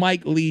 This is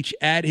Mike Leach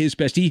at his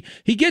best. He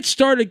gets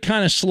started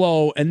kind of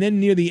slow, and then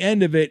near the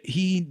end of it,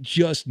 he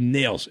just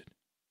nails it.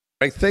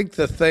 I think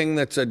the thing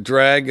that's a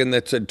drag and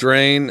that's a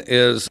drain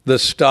is the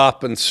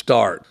stop and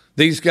start.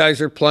 These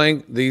guys are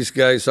playing, these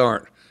guys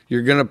aren't.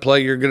 You're going to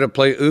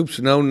play. Oops,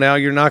 no, now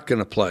you're not going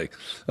to play.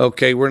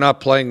 Okay, we're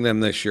not playing them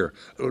this year.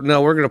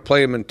 No, we're going to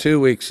play them in 2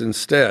 weeks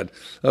instead.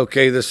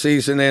 Okay, the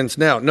season ends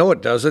now. No,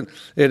 it doesn't.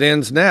 It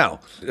ends now.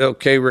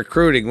 Okay,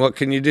 recruiting, what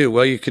can you do?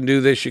 Well, you can do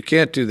this, you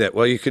can't do that.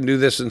 Well, you can do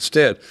this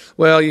instead.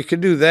 Well, you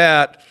can do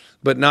that,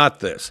 but not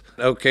this.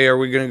 Okay, are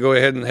we going to go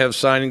ahead and have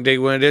signing day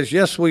when it is?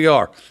 Yes, we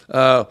are.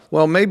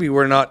 Well, maybe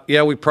we're not.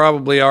 Yeah, we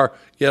probably are.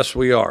 Yes,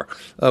 we are.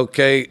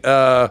 Okay,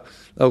 are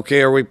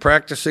we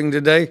practicing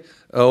today?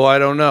 Oh, I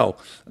don't know.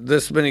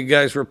 This many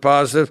guys were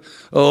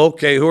positive. Oh,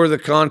 okay, who are the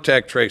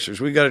contact tracers?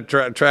 We got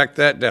to track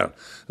that down.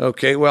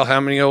 Okay, well, how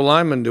many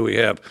O-linemen do we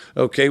have?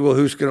 Okay, well,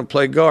 who's going to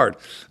play guard?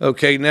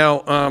 Okay,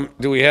 now,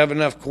 do we have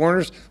enough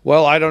corners?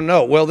 Well, I don't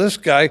know. Well, this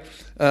guy,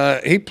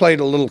 he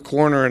played a little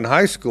corner in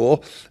high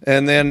school,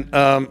 and then,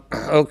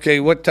 okay,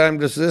 what time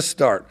does this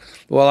start?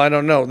 Well, I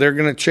don't know. They're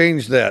going to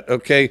change that.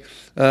 Okay,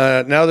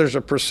 now there's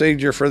a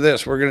procedure for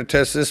this. We're going to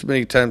test this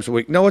many times a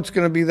week. No, it's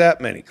going to be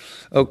that many.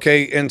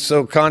 Okay, and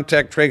so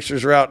contact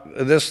tracers are out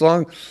this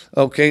long?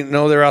 Okay,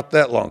 no, they're out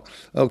that long.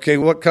 Okay,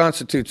 what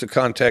constitutes a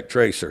contact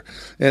tracer?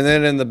 And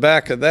then in the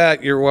back of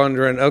that, you're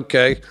wondering,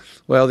 okay,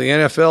 well, the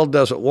NFL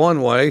does it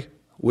one way,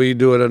 we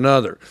do it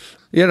another.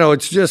 You know,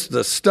 it's just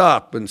the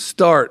stop and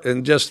start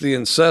and just the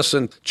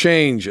incessant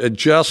change,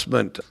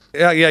 adjustment.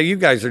 Yeah, you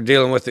guys are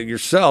dealing with it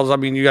yourselves. I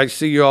mean, I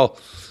see you all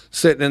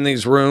sitting in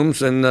these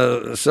rooms,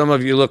 and some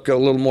of you look a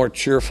little more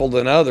cheerful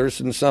than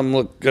others, and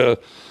some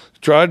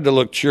tried to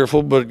look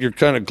cheerful, but you're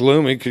kind of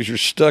gloomy because you're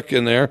stuck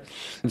in there.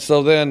 And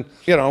so then,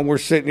 we're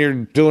sitting here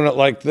doing it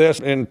like this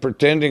and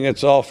pretending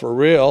it's all for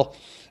real.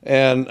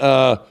 And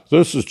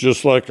this is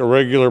just like a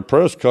regular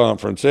press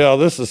conference. Yeah,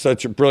 this is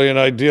such a brilliant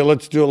idea.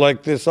 Let's do it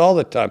like this all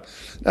the time.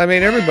 I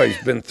mean,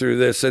 everybody's been through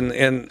this.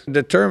 And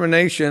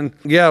determination,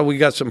 yeah, we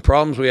got some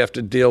problems we have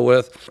to deal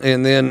with.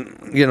 And then,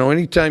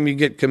 anytime you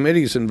get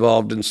committees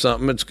involved in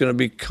something, it's going to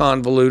be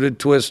convoluted,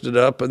 twisted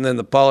up. And then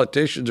the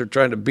politicians are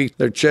trying to beat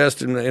their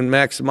chest and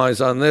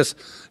maximize on this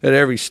at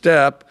every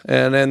step.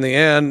 And in the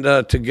end,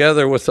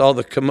 together with all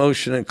the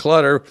commotion and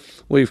clutter,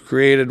 we've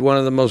created one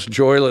of the most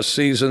joyless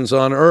seasons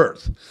on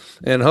earth.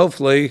 And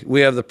hopefully hopefully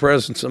we have the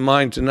presence of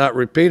mind to not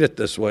repeat it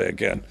this way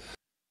again.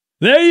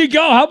 There you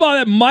go. How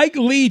about that? Mike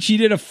Leach, he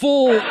did a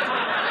full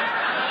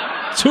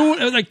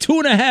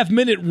 2.5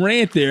 minute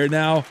rant there.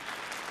 Now,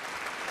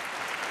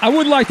 I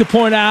would like to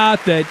point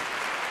out that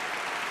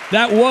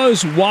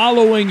was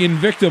wallowing in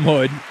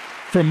victimhood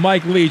from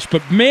Mike Leach,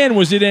 but man,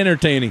 was it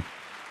entertaining.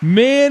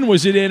 Man,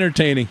 was it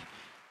entertaining.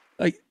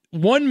 Like,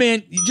 one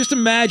man, just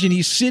imagine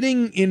he's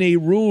sitting in a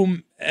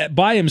room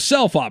by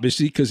himself,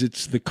 obviously, because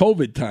it's the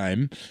COVID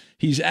time.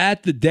 He's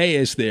at the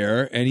dais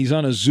there, and he's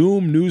on a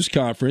Zoom news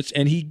conference,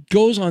 and he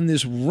goes on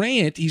this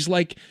rant. He's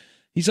like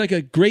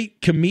a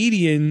great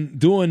comedian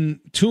doing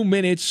 2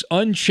 minutes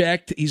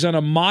unchecked. He's on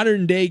a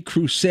modern-day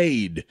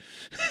crusade.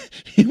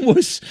 It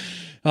was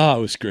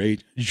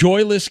great.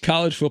 Joyless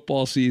college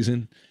football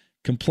season,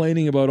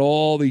 complaining about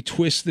all the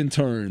twists and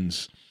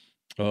turns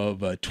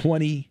of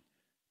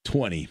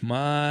 2020.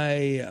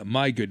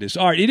 My goodness.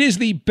 All right, it is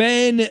the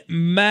Ben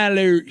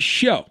Maller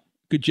Show.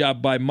 Good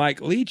job by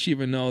Mike Leach,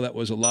 even though that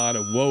was a lot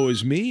of woe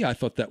is me. I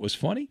thought that was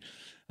funny.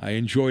 I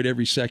enjoyed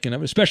every second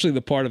of it, especially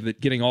the part of it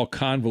getting all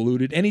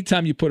convoluted.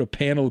 Anytime you put a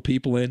panel of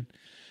people in,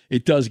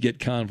 it does get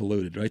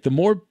convoluted, right? The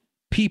more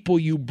people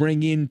you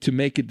bring in to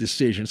make a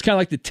decision, it's kind of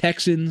like the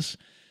Texans.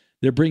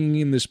 They're bringing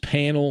in this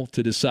panel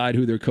to decide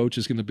who their coach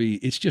is going to be.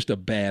 It's just a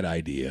bad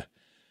idea.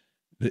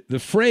 The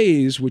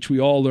phrase, which we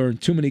all learned,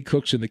 too many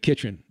cooks in the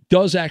kitchen,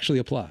 does actually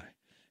apply.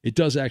 It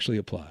does actually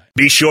apply.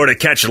 Be sure to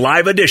catch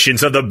live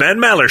editions of the Ben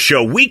Maller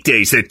Show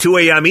weekdays at 2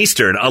 a.m.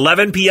 Eastern,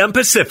 11 p.m.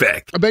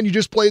 Pacific. Ben, you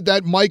just played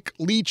that Mike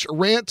Leach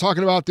rant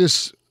talking about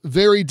this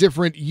very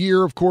different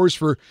year, of course,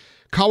 for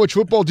college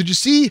football. Did you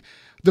see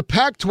the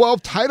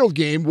Pac-12 title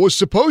game was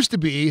supposed to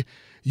be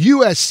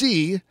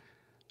USC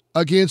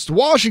against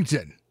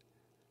Washington?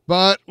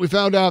 But we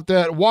found out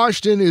that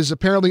Washington is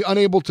apparently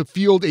unable to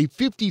field a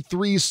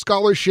 53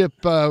 scholarship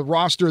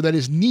roster that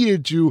is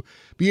needed to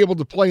be able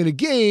to play in a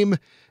game.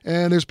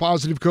 And there's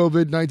positive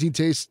COVID-19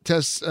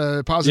 tests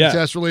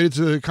related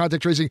to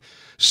contact tracing.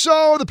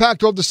 So the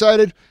Pac-12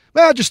 decided,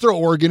 just throw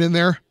Oregon in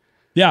there.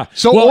 Yeah.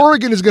 So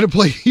Oregon is going to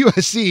play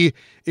USC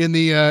in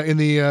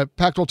the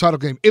Pac-12 title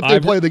game if they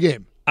play the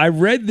game. I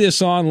read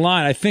this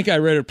online. I think I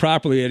read it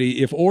properly,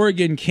 Eddie. If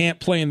Oregon can't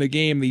play in the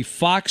game, the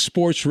Fox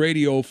Sports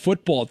Radio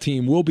football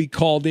team will be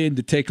called in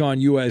to take on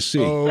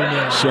USC. Oh,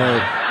 no. So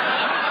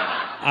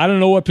I don't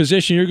know what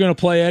position you're going to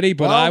play, Eddie,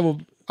 but I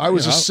will. I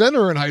was a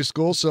center in high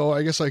school, so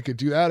I guess I could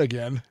do that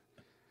again.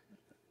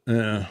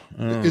 Yeah.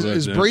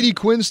 Is Brady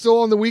Quinn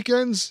still on the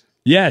weekends?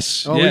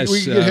 Yes. Yes.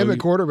 We can get him at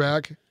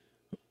quarterback.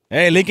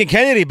 Hey, Lincoln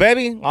Kennedy,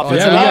 baby.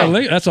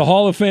 That's a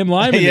Hall of Fame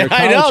lineman. Yeah,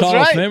 college I know, Hall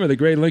right. of Famer, the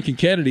great Lincoln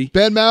Kennedy.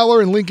 Ben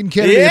Maller and Lincoln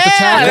Kennedy at the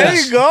tackles.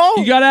 There you go.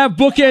 You got to have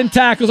bookend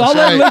tackles. I'll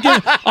let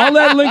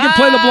Lincoln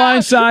play the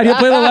blind side. He'll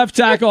play the left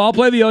tackle. I'll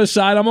play the other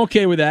side. I'm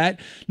okay with that.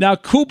 Now,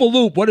 Coop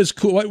Loop. What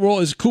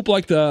role is Coop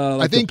like?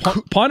 I think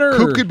punter.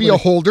 Coop could be a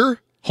holder.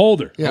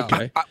 Holder. Yeah.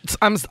 Okay.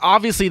 I'm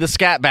obviously the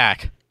scat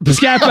back. The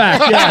scat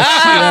back,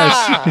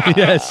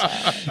 yes.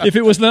 If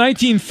it was the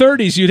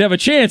 1930s, you'd have a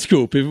chance,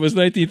 Coop. If it was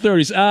the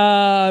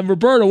 1930s.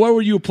 Roberto, what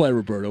would you play,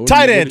 Roberto?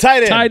 Tight end.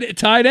 Tight end.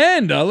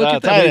 Look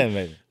at that. Tight end,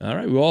 baby. All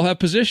right, we all have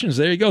positions.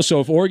 There you go. So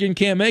if Oregon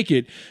can't make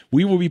it,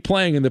 we will be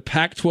playing in the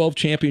Pac-12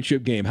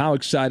 championship game. How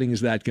exciting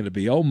is that going to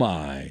be? Oh,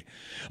 my.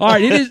 All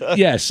right,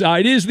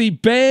 it is the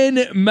Ben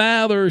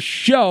Maller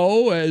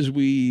Show as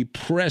we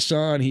press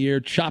on here,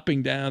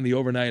 chopping down the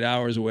overnight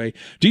hours away.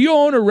 Do you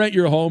own or rent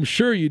your home?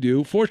 Sure you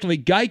do. Fortunately,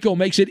 Geico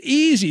makes it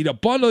easy to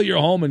bundle your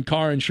home and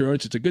car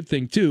insurance. It's a good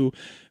thing, too,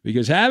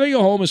 because having a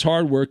home is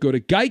hard work. Go to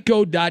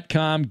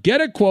geico.com, get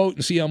a quote,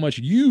 and see how much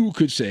you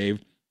could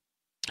save.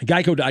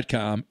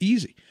 Geico.com,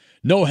 easy.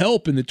 No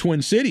help in the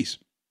Twin Cities.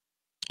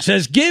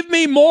 Says, give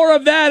me more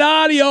of that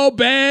audio,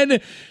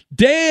 Ben.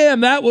 Damn,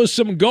 that was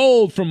some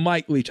gold from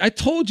Mike Leach. I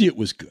told you it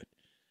was good.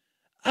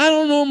 I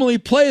don't normally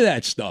play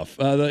that stuff,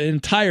 the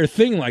entire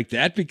thing like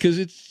that, because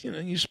it's,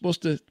 you're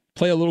supposed to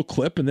play a little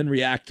clip and then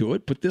react to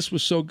it. But this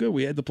was so good,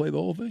 we had to play the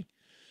whole thing.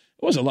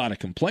 It was a lot of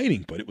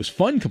complaining, but it was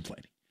fun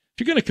complaining. If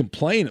you're going to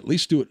complain, at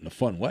least do it in a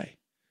fun way.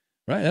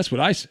 Right? That's what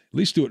I say. At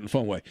least do it in a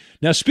fun way.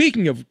 Now,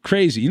 speaking of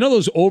crazy, you know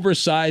those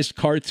oversized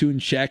cartoon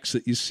checks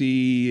that you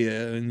see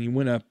and you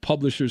win a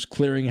Publishers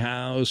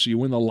Clearinghouse, you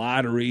win the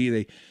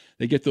lottery,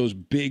 they get those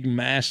big,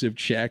 massive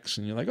checks,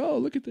 and you're like, oh,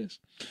 look at this.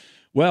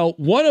 Well,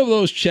 one of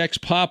those checks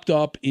popped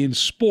up in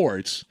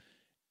sports,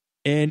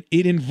 and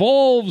it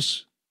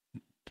involves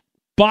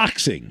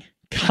boxing,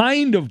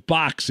 kind of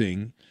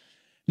boxing.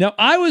 Now,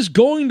 I was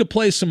going to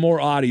play some more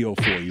audio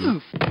for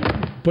you,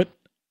 but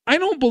I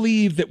don't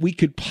believe that we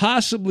could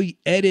possibly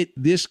edit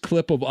this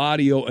clip of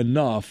audio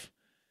enough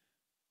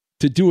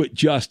to do it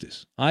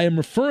justice. I am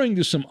referring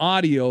to some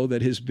audio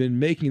that has been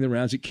making the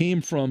rounds. It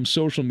came from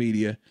social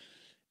media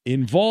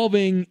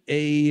involving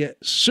a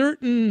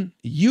certain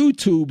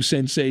YouTube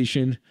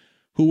sensation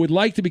who would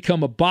like to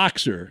become a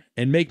boxer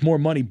and make more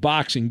money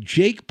boxing,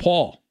 Jake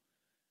Paul.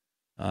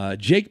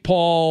 Jake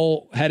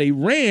Paul had a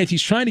rant.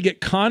 He's trying to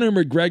get Conor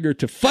McGregor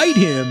to fight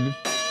him.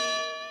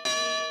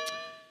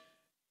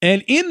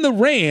 And in the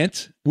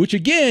rant, which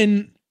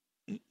again,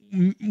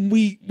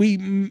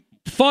 we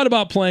thought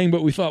about playing,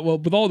 but we thought, well,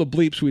 with all the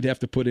bleeps we'd have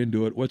to put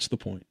into it, what's the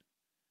point?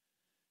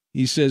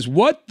 He says,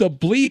 "What the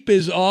bleep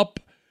is up,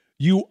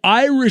 you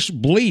Irish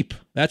bleep?"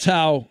 That's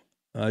how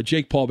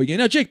Jake Paul began.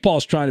 Now, Jake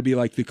Paul's trying to be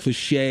like the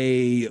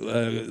cliche,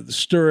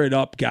 stir it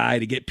up guy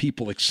to get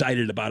people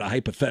excited about a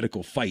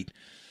hypothetical fight,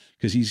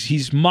 because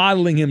he's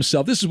modeling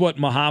himself. This is what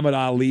Muhammad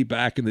Ali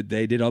back in the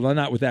day did, although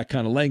not with that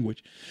kind of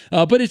language.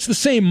 But it's the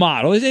same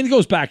model, and it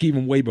goes back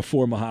even way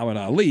before Muhammad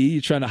Ali.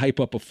 You're trying to hype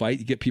up a fight,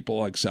 you get people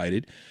all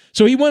excited.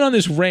 So he went on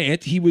this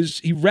rant.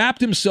 He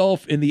wrapped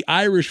himself in the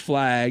Irish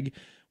flag,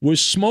 was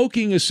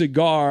smoking a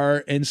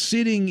cigar and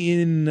sitting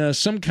in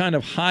some kind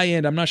of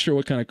high-end, I'm not sure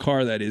what kind of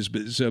car that is,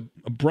 but it's a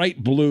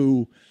bright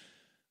blue,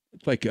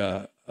 like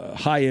a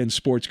high-end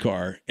sports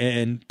car,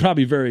 and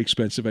probably very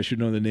expensive. I should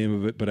know the name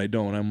of it, but I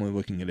don't. I'm only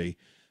looking at a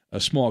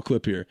small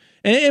clip here.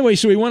 And anyway,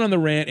 so he went on the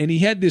rant, and he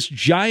had this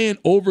giant,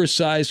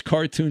 oversized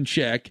cartoon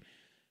check,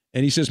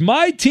 and he says,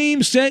 "My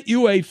team sent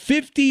you a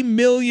 $50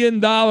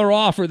 million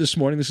offer this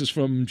morning." This is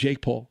from Jake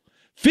Paul.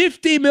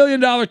 $50 million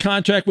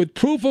contract with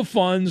proof of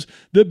funds,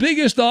 the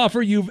biggest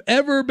offer you've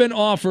ever been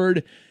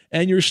offered,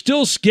 and you're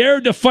still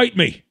scared to fight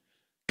me.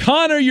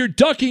 Conor, you're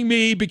ducking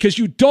me because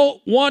you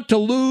don't want to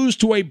lose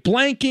to a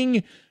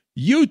blanking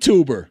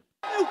YouTuber.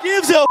 Who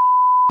gives a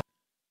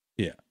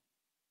Yeah.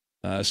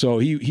 So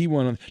he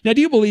went on. Now,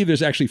 do you believe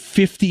there's actually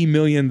 $50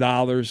 million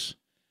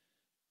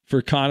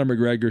for Conor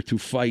McGregor to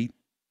fight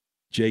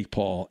Jake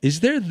Paul? Is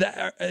there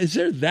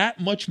that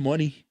much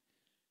money?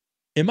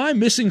 Am I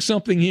missing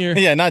something here?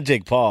 Yeah, not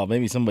Jake Paul.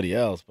 Maybe somebody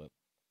else. But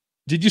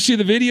did you see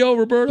the video,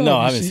 Roberto? No,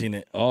 I haven't seen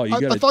it. Oh,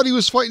 I thought he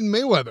was fighting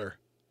Mayweather.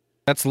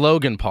 That's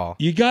Logan Paul.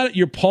 You got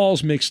your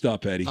Pauls mixed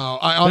up, Eddie. Oh,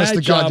 I honest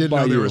to God didn't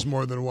know there you. was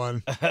more than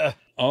one.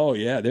 Oh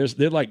yeah,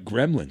 they're like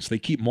gremlins. They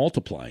keep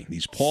multiplying.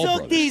 These Paul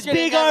brothers. These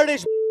big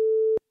artists.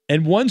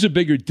 And one's a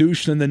bigger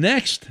douche than the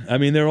next. I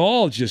mean, they're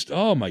all just,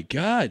 oh my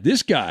God,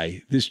 this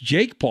guy, this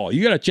Jake Paul.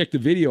 You got to check the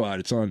video out.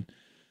 It's on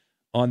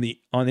the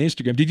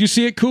Instagram. Did you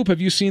see it, Coop?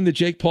 Have you seen the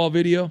Jake Paul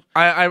video?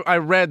 I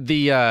read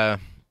the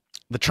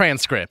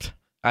transcript.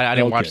 I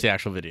didn't watch the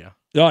actual video.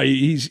 Oh,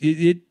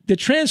 the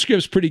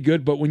transcript's pretty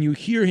good, but when you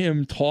hear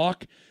him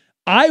talk,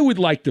 I would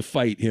like to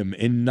fight him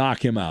and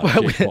knock him out.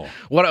 Jake Paul.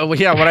 What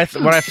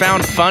I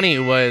found funny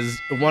was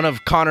one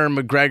of Conor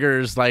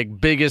McGregor's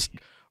like biggest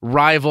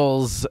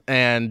rivals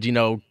and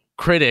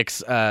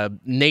critics,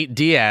 Nate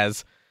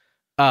Diaz,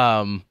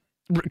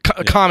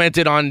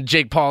 commented on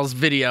Jake Paul's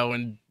video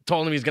and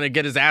told him he's going to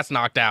get his ass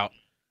knocked out.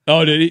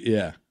 Oh, did he?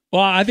 Yeah.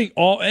 Well, I think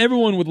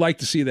everyone would like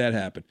to see that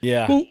happen.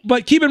 Yeah.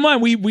 But keep in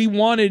mind, we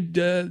wanted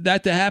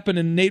that to happen,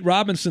 and Nate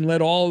Robinson let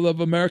all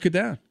of America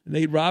down.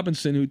 Nate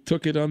Robinson, who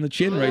took it on the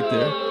chin right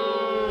there.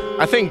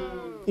 I think,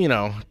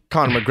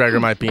 Conor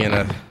McGregor might be in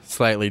a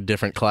slightly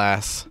different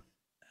class.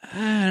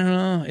 I don't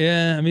know.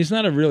 Yeah. I mean, he's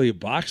not really a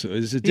boxer.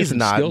 It's a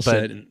different skill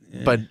set.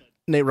 But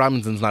Nate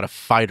Robinson's not a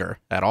fighter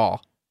at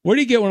all. Where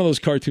do you get one of those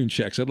cartoon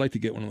checks? I'd like to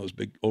get one of those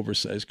big,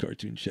 oversized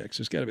cartoon checks.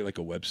 There's got to be like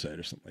a website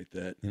or something like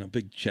that.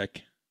 Big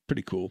check.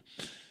 Pretty cool.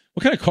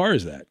 What kind of car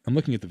is that? I'm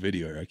looking at the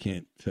video here. I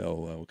can't tell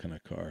what kind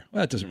of car.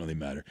 Well, that doesn't really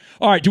matter.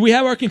 All right. Do we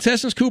have our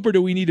contestants, Cooper? Or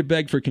do we need to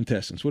beg for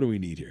contestants? What do we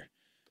need here?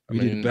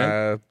 Need to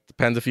beg?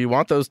 Depends if you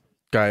want those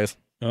guys.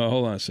 Oh,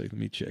 hold on a second. Let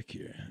me check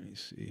here. Let me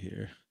see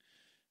here.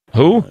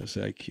 Who? A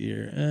sec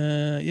here.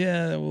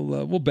 Yeah,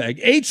 we'll beg.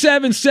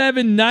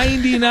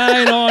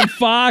 877-99 on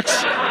Fox.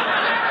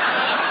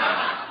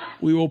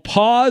 We will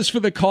pause for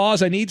the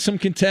cause. I need some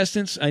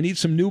contestants. I need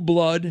some new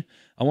blood.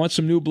 I want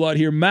some new blood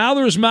here.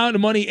 Maller's Mountain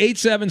of Money,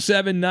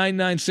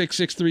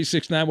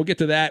 877-996-6369. We'll get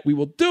to that. We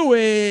will do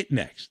it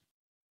next.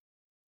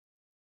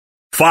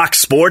 Fox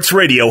Sports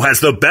Radio has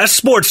the best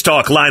sports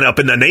talk lineup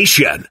in the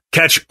nation.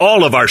 Catch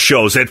all of our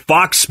shows at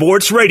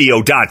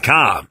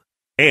foxsportsradio.com.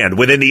 And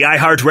within the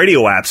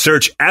iHeartRadio app,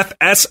 search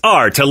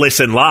FSR to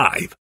listen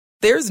live.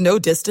 There's no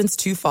distance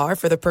too far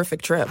for the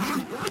perfect trip.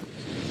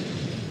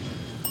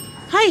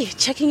 Hi,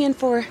 checking in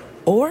for...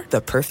 Or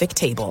the perfect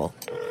table.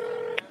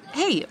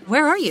 Hey,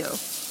 where are you?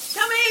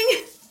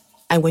 Coming!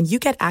 And when you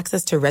get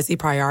access to Resi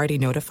Priority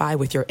Notify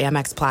with your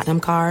Amex Platinum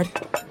card...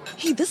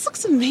 Hey, this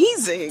looks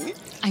amazing!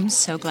 I'm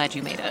so glad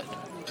you made it.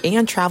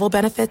 And travel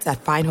benefits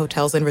at fine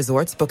hotels and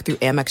resorts booked through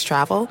Amex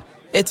Travel,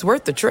 it's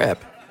worth the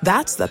trip.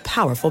 That's the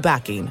powerful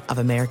backing of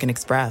American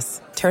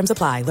Express. Terms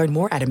apply. Learn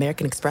more at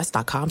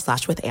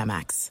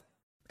americanexpress.com/withAmex.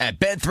 At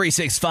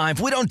Bet365,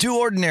 we don't do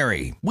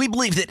ordinary. We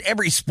believe that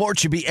every sport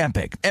should be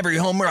epic. Every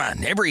home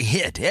run, every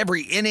hit,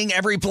 every inning,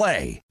 every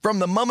play. From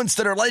the moments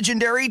that are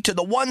legendary to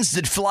the ones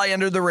that fly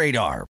under the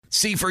radar.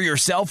 See for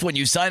yourself when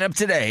you sign up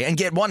today and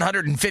get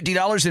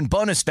 $150 in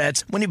bonus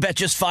bets when you bet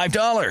just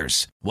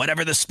 $5.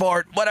 Whatever the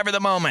sport, whatever the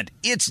moment,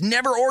 it's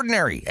never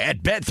ordinary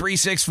at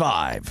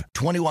Bet365.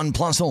 21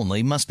 plus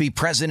only. Must be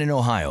present in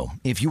Ohio.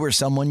 If you or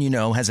someone you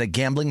know has a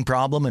gambling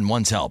problem and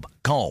wants help,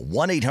 call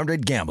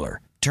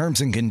 1-800-GAMBLER.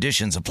 Terms and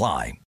conditions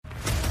apply.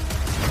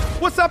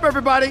 What's up,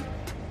 everybody?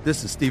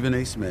 This is Stephen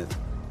A. Smith.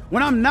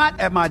 When I'm not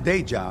at my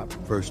day job,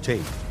 First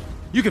Take,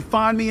 you can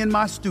find me in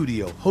my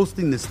studio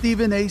hosting the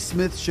Stephen A.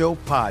 Smith Show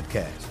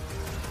podcast.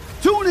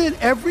 Tune Tune in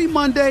every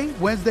Monday,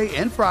 Wednesday,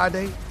 and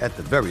Friday, at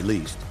the very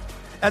least,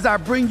 as I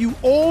bring you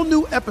all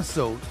new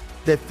episodes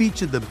that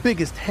feature the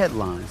biggest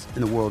headlines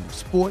in the world of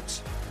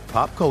sports,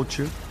 pop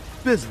culture,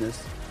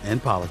 business,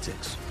 and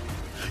politics.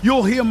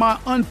 You'll hear my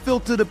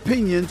unfiltered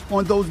opinions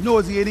on those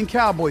nauseating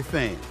Cowboy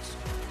fans,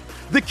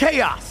 the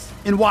chaos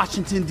in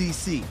Washington,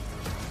 D.C.,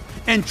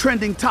 and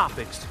trending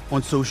topics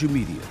on social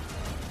media,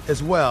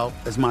 as well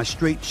as my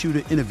straight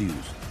shooter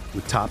interviews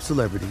with top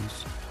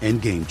celebrities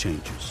and game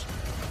changers.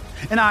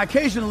 And I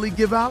occasionally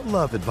give out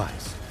love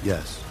advice.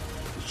 Yes,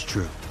 it's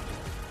true.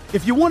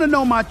 If you want to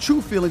know my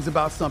true feelings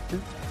about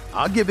something,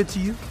 I'll give it to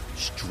you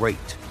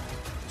straight.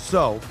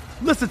 So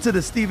listen to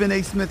the Stephen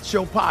A. Smith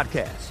Show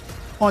podcast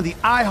on the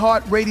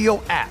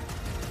iHeartRadio app,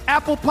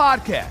 Apple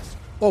Podcasts,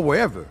 or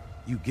wherever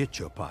you get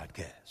your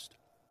podcast.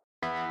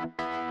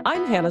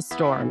 I'm Hannah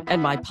Storm,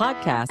 and my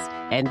podcast,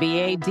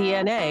 NBA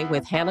DNA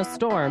with Hannah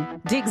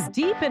Storm, digs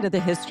deep into the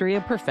history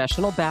of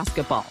professional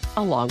basketball,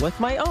 along with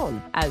my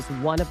own, as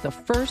one of the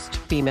first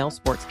female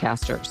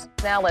sportscasters.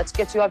 Now let's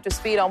get you up to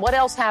speed on what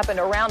else happened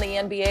around the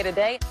NBA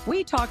today.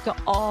 We talked to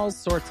all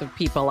sorts of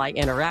people I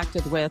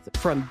interacted with,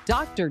 from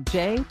Dr.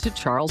 J to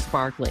Charles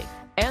Barkley,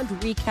 and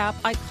recap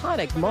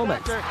iconic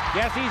moments.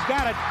 Yes, he's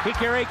got it.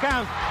 Here he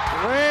comes.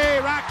 Way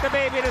rock the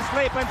baby to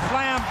sleep and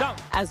slam dunk.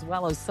 As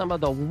well as some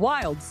of the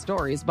wild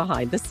stories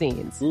behind the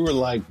scenes. We were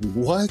like,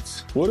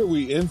 what? What are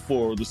we in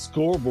for? The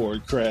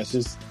scoreboard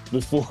crashes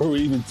before we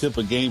even tip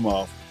a game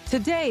off.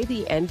 Today,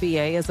 the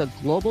NBA is a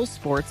global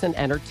sports and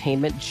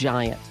entertainment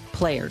giant.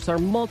 Players are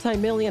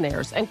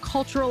multimillionaires and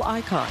cultural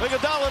icons.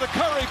 Iguodala to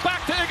Curry,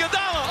 back to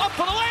Iguodala, up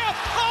for the layup.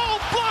 Oh,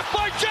 blocked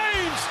by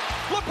James.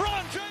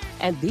 LeBron James.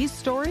 And these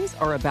stories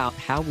are about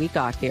how we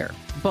got here,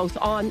 both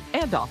on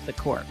and off the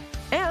court.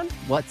 And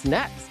what's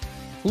next?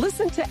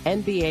 Listen to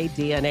NBA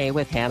DNA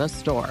with Hannah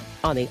Storm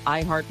on the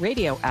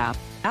iHeartRadio app,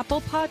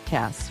 Apple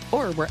Podcasts,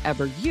 or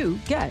wherever you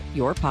get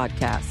your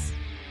podcasts.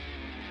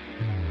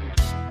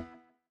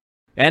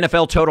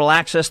 NFL Total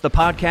Access, the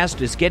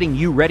podcast, is getting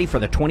you ready for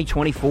the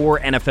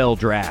 2024 NFL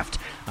Draft.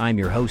 I'm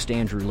your host,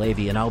 Andrew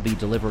Levy, and I'll be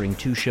delivering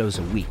 2 shows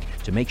a week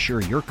to make sure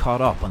you're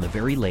caught up on the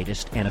very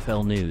latest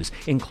NFL news,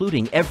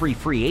 including every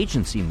free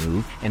agency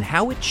move and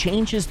how it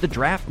changes the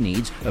draft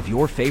needs of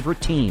your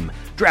favorite team.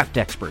 Draft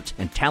experts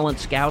and talent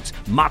scouts,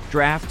 mock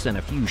drafts, and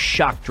a few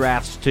shock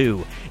drafts,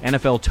 too.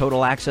 NFL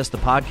Total Access, the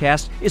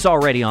podcast, is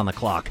already on the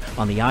clock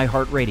on the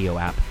iHeartRadio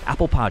app,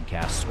 Apple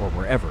Podcasts, or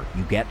wherever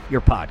you get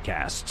your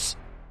podcasts.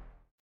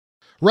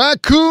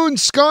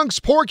 Raccoons, skunks,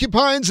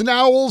 porcupines, and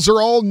owls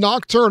are all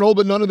nocturnal,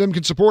 but none of them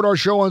can support our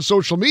show on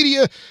social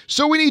media,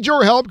 so we need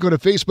your help. Go to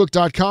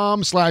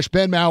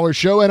Facebook.com/Ben Maller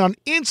Show, and on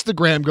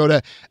Instagram, go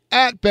to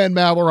 @Ben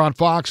Maller on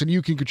Fox, and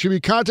you can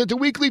contribute content to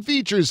weekly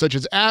features such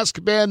as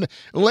Ask Ben,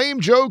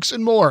 Lame Jokes,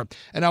 and more.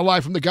 And now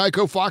live from the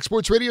Geico Fox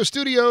Sports Radio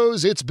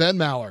studios, it's Ben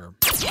Maller.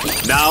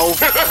 Now,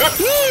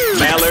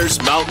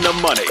 Maller's Mountain of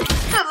Money.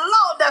 Good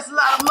Lord, that's a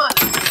lot of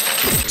money.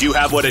 Do you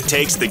have what it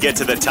takes to get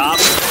to the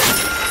top?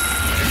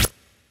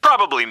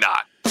 Probably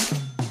not.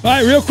 All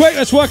right, real quick,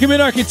 let's welcome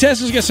in our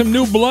contestants. Get some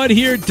new blood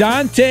here.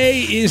 Dante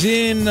is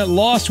in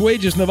Lost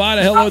Wages,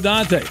 Nevada. Hello,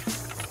 Dante.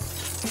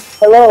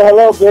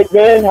 Hello, Big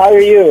Ben. How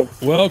are you?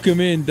 Welcome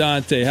in,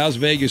 Dante. How's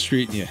Vegas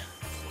treating you?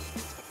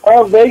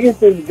 Oh,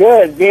 Vegas is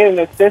good. Being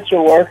an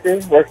essential worker,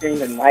 working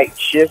the night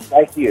shift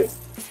like you.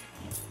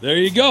 There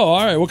you go.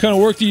 All right, what kind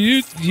of work do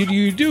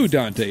you do,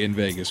 Dante, in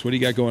Vegas? What do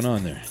you got going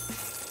on there?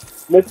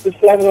 Mr.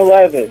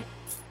 7-Eleven.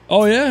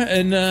 Oh, yeah?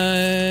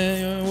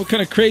 And what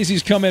kind of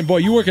crazies come in? Boy,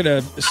 you work at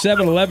a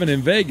 7-Eleven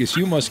in Vegas.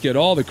 You must get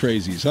all the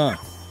crazies, huh?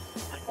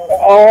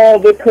 All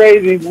the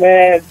crazies,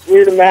 man.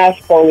 We're the mass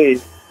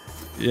police.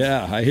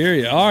 Yeah, I hear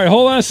you. All right,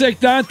 hold on a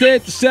sec, Dante,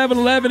 at the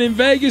 7-Eleven in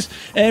Vegas.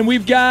 And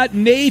we've got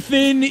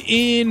Nathan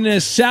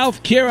in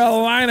South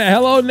Carolina.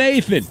 Hello,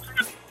 Nathan.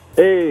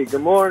 Hey,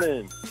 good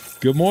morning.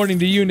 Good morning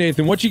to you,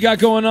 Nathan. What you got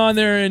going on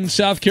there in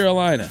South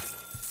Carolina?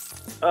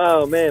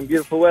 Oh, man,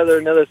 beautiful weather.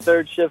 Another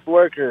third shift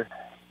worker.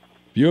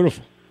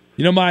 Beautiful.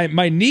 You know,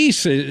 my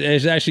niece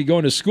is actually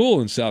going to school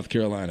in South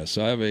Carolina,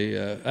 so I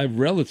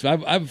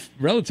have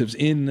relatives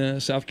in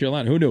South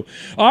Carolina. Who knew?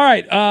 All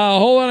right,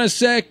 hold on a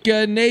sec,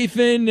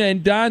 Nathan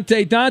and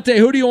Dante. Dante,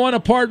 who do you want to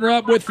partner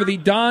up with for the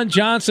Don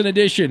Johnson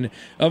edition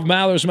of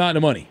Maller's Mountain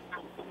of Money?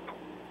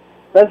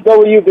 Let's go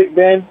with you, Big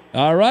Ben.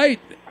 All right,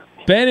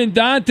 Ben and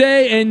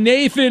Dante and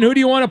Nathan. Who do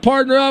you want to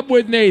partner up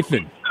with,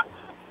 Nathan?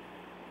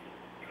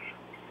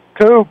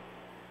 Coop.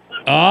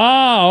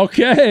 Ah,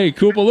 okay.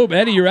 Koopa Loop.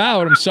 Eddie, you're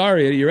out. I'm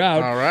sorry, Eddie, you're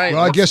out. All right.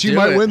 Well, I guess you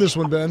might win this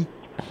one, Ben.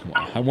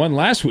 I won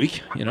last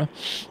week, you know.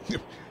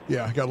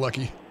 Yeah, I got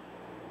lucky.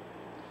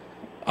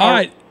 All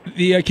right.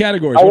 The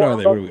categories, what are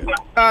they? What do we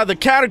got? The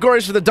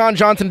categories for the Don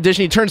Johnson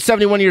edition. He turned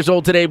 71 years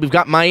old today. We've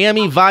got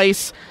Miami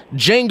Vice,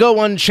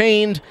 Django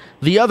Unchained,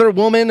 The Other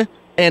Woman,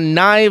 and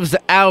Knives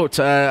Out.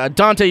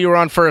 Dante, you were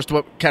on first.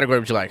 What category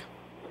would you like?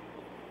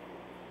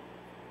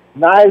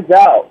 Knives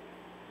Out.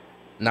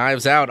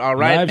 Knives Out, all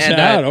right. Knives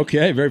Out,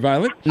 okay, very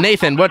violent.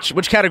 Nathan,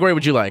 which category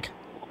would you like?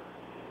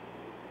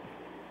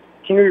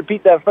 Can you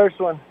repeat that first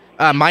one?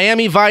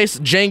 Miami Vice,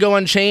 Django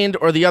Unchained,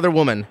 or The Other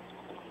Woman?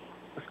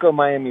 go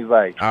Miami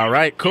Vice. All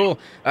right, cool.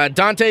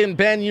 Dante and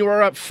Ben, you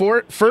are up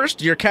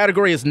first. Your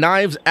category is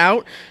Knives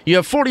Out. You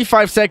have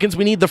 45 seconds.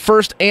 We need the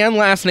first and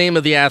last name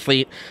of the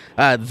athlete.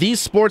 These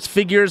sports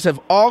figures have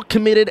all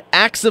committed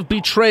acts of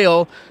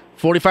betrayal.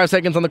 45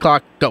 seconds on the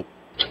clock. Go.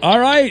 All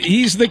right,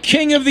 he's the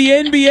king of the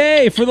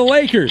NBA for the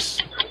Lakers.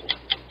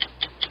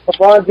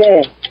 LeBron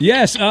James.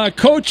 Yes,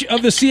 coach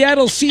of the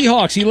Seattle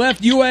Seahawks. He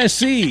left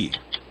USC.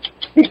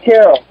 Pete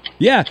Carroll.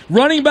 Yeah,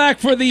 running back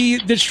for the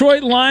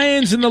Detroit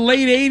Lions in the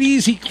late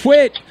 80s. He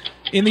quit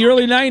in the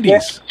early 90s.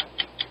 Yes.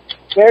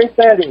 Barry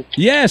Sanders.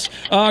 Yes,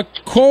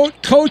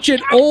 coach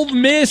at Ole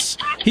Miss.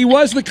 He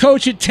was the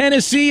coach at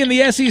Tennessee in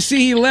the SEC.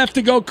 He left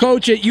to go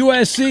coach at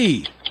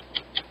USC.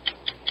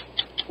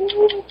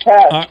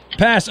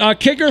 Pass.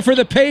 Kicker for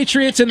the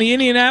Patriots and the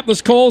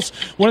Indianapolis Colts.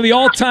 One of the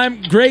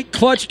all-time great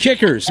clutch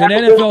kickers in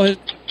NFL.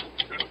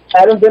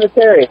 Adam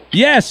Vinatieri.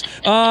 Yes.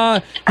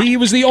 He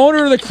was the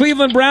owner of the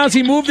Cleveland Browns.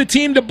 He moved the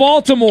team to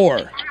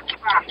Baltimore.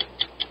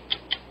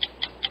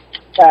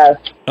 Pass.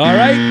 All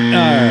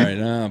right.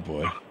 Oh,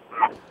 boy.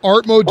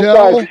 Art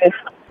Modell.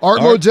 Art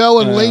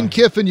Modell and Lane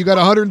Kiffin. You got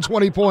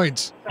 120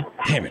 points.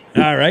 Damn it.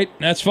 All right.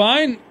 That's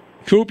fine.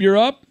 Coop, you're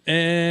up.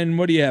 And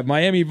what do you have?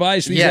 Miami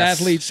Vice. These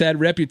athletes had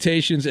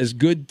reputations as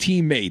good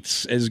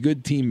teammates.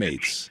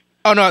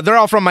 Oh, no, they're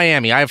all from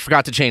Miami. I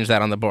forgot to change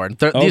that on the board.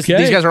 These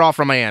guys are all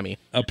from Miami.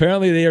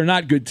 Apparently, they are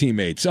not good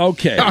teammates.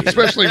 Okay.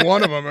 Especially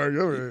one of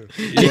them.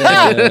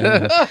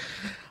 Yeah.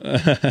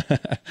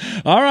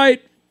 All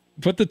right.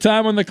 Put the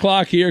time on the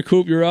clock here.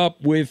 Coop, you're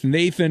up with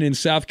Nathan in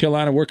South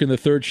Carolina working the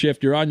third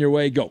shift. You're on your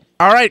way. Go.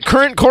 All right.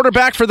 Current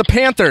quarterback for the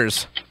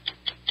Panthers.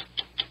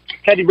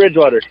 Teddy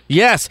Bridgewater.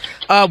 Yes.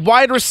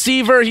 Wide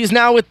receiver. He's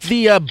now with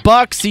the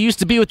Bucks. He used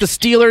to be with the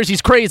Steelers.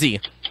 He's crazy.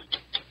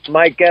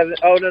 Mike Evans.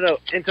 Oh, no.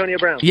 Antonio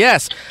Brown.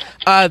 Yes.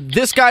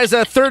 This guy's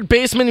a third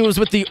baseman. He was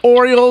with the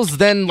Orioles,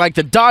 then like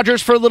the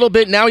Dodgers for a little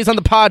bit. Now he's on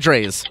the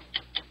Padres.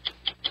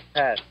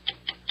 Pass.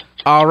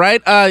 All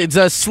right. It's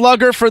a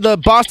slugger for the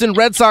Boston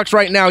Red Sox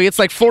right now. He hits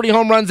like 40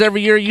 home runs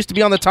every year. He used to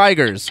be on the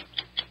Tigers.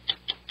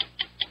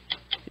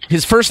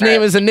 His first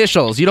name is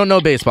initials. You don't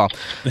know baseball.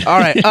 All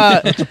right.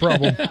 That's a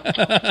problem.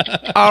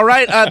 All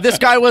right. This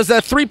guy was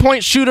a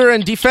three-point shooter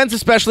and defensive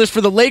specialist for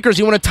the Lakers.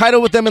 He won a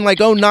title with them in like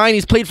 2009.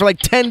 He's played for like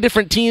 10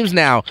 different teams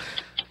now.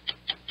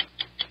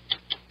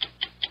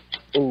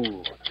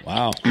 Ooh.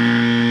 Wow.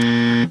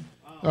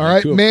 All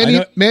right. Cool.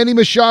 Manny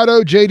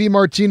Machado, J.D.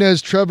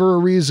 Martinez, Trevor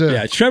Ariza.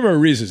 Yeah, Trevor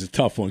Ariza is a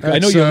tough one. I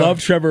know you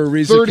love Trevor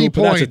Ariza, 30 Coop,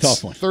 but points. that's a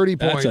tough one. 30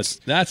 points.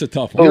 That's a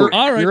tough one.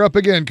 All right. You're up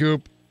again,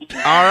 Coop.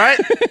 All right.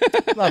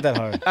 Not that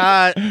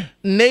hard.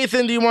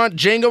 Nathan, do you want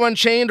Django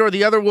Unchained or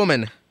the other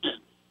woman?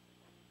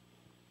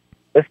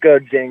 Let's go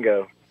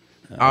Django.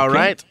 All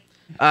right.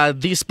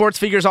 These sports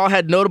figures all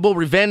had notable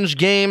revenge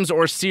games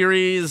or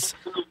series.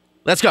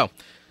 Let's go.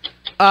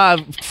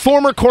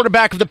 Former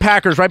quarterback of the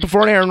Packers right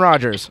before Aaron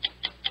Rodgers.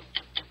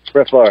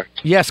 Brett Favre.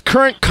 Yes.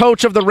 Current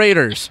coach of the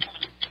Raiders.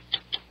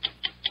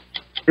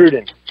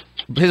 Gruden.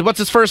 What's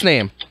his first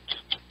name?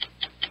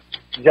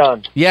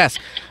 John. Yes.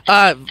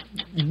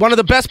 One of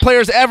the best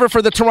players ever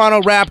for the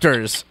Toronto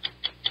Raptors.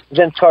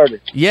 Vince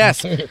Carter.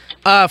 Yes.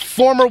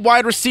 Former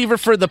wide receiver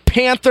for the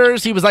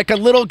Panthers. He was like a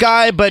little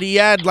guy, but he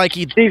had like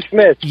Steve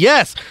Smith.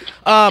 Yes.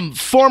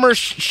 Former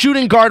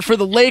shooting guard for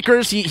the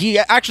Lakers. He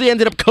actually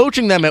ended up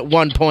coaching them at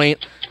one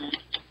point.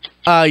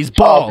 He's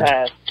bald.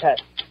 Oh, pass.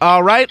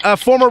 All right.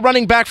 Former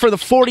running back for the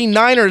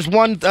 49ers.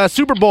 Won a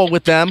Super Bowl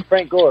with them.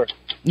 Frank Gore.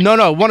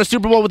 No. Won a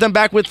Super Bowl with them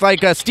back with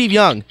like Steve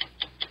Young.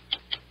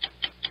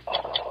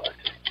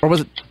 Or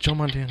was it Joe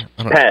Montana?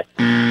 I don't know.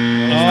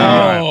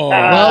 Pass.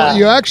 Well,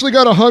 you actually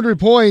got 100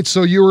 points,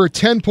 so you were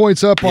 10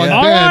 points up on Ben.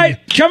 All right.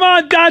 Come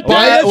on,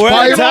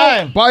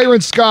 Dante. Byron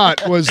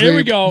Scott was Here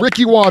we go.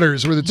 Ricky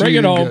Waters were the two. Bring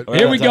it home. Good.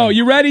 Here we go.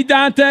 You ready,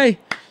 Dante?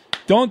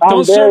 Don't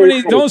serve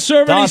any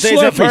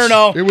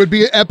Slurpees. It would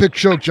be an epic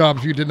choke job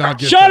if you did not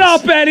get Shut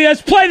up, Eddie.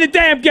 Let's play the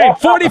damn game.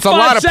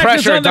 45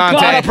 seconds on the clock. A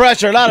lot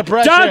of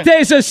pressure.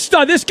 Dante's a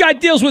stud. This guy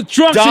deals with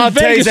drunks in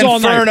Vegas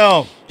all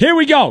night. Here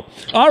we go.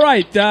 All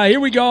right, here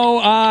we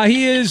go.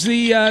 He is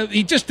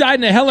he just died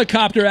in a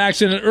helicopter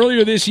accident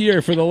earlier this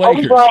year for the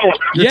Lakers.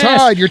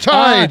 You're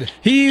tied.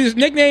 He's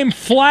nicknamed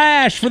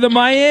Flash for the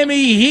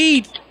Miami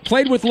Heat.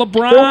 Played with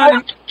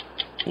LeBron.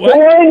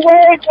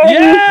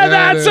 Yeah,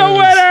 that's a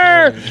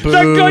winner.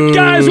 The good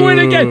guys win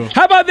again.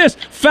 How about this?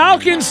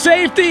 Falcons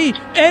safety,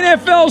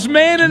 NFL's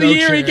man of the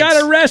year. He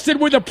got arrested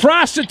with a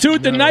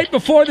prostitute the night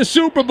before the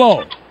Super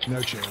Bowl.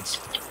 No chance.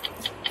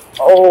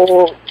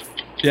 Oh.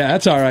 Yeah,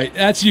 that's all right.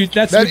 That's you.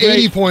 That's that the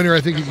great 80-pointer.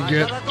 I think you can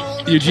get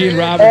Eugene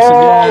Robinson.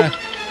 Yeah.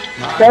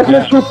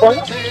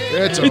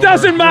 It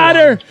doesn't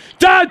matter.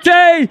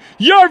 Dante,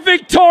 you're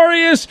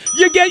victorious.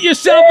 You get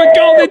yourself a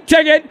golden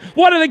ticket.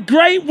 One of the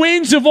great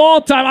wins of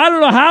all time. I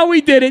don't know how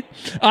we did it.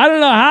 I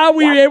don't know how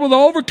we were able to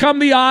overcome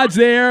the odds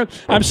there.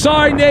 I'm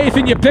sorry,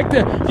 Nathan. You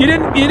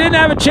didn't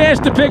have a chance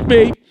to pick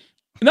me.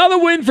 Another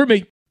win for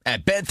me.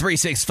 At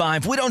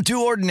Bet365, we don't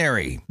do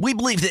ordinary. We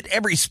believe that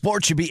every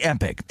sport should be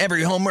epic.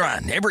 Every home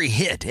run, every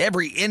hit,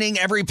 every inning,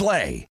 every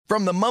play.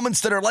 From the moments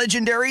that are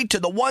legendary to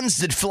the ones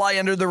that fly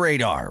under the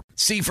radar.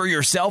 See for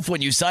yourself when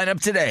you sign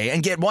up today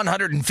and get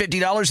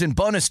 $150 in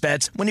bonus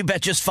bets when you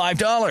bet just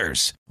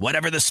 $5.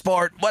 Whatever the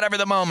sport, whatever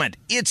the moment,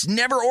 it's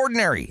never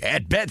ordinary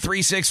at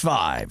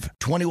Bet365.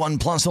 21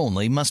 plus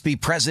only. Must be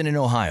present in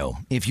Ohio.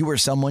 If you or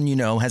someone you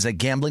know has a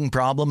gambling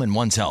problem and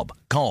wants help,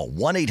 call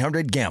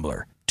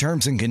 1-800-GAMBLER.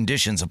 Terms and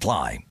conditions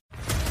apply.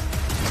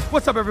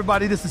 What's up,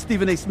 everybody? This is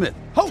Stephen A. Smith,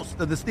 host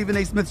of the Stephen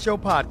A. Smith Show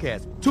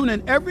podcast. Tune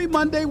in every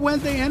Monday,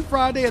 Wednesday, and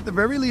Friday at the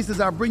very least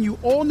as I bring you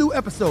all new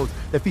episodes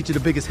that feature the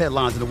biggest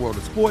headlines in the world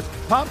of sports,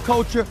 pop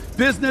culture,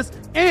 business,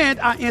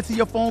 and I answer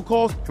your phone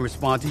calls and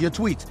respond to your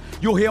tweets.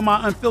 You'll hear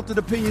my unfiltered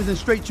opinions and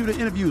straight-shooter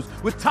interviews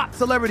with top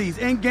celebrities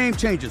and game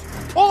changers.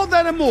 All of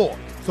that and more.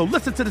 So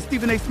listen to the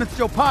Stephen A. Smith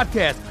Show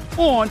podcast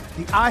on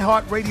the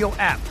iHeartRadio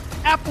app,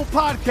 Apple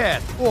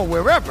Podcasts, or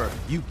wherever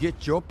you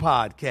get your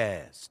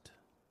podcast.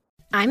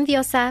 I'm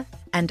Diosa.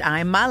 And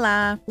I'm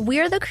Mala.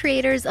 We're the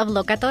creators of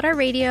Locatora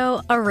Radio,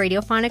 a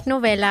radiophonic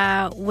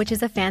novela, which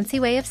is a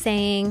fancy way of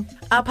saying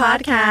a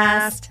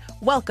podcast.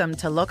 Welcome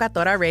to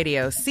Locatora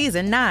Radio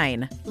Season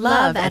 9.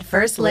 Love at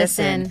First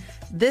Listen.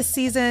 This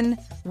season,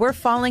 we're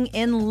falling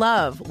in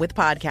love with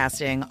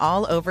podcasting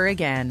all over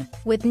again.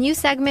 With new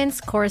segments,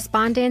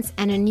 correspondence,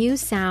 and a new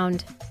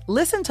sound.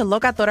 Listen to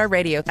Locatora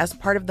Radio as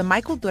part of the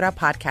My Cultura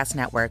Podcast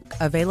Network.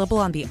 Available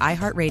on the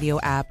iHeartRadio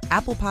app,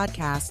 Apple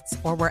Podcasts,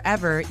 or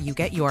wherever you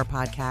get your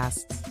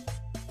podcasts.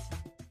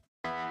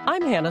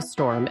 I'm Hannah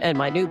Storm, and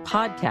my new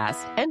podcast,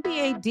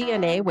 NBA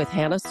DNA with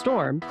Hannah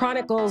Storm,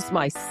 chronicles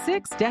my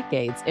 6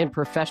 decades in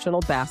professional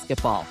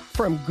basketball.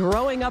 From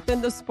growing up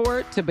in the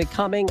sport to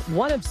becoming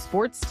one of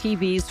sports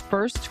TV's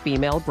first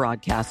female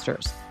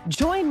broadcasters.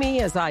 Join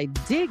me as I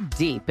dig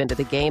deep into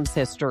the game's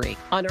history,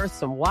 unearth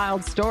some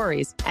wild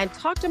stories, and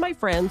talk to my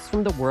friends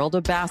from the world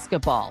of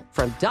basketball,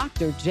 from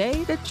Dr.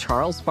 J to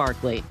Charles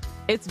Barkley.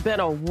 It's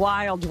been a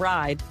wild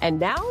ride, and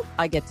now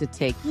I get to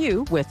take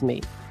you with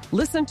me.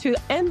 Listen to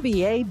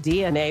NBA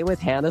DNA with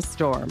Hannah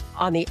Storm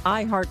on the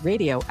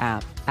iHeartRadio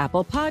app,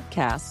 Apple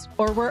Podcasts,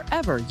 or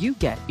wherever you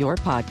get your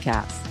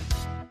podcasts.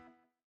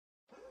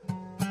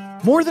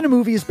 More Than a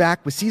Movie is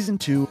back with Season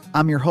 2.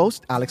 I'm your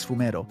host, Alex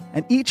Fumero,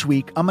 and each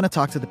week I'm going to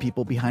talk to the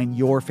people behind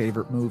your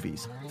favorite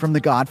movies. From The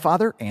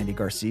Godfather, Andy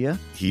Garcia.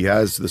 He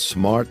has the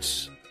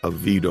smarts of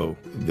Vito,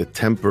 the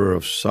temper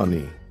of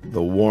Sonny,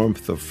 the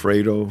warmth of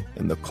Fredo,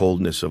 and the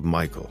coldness of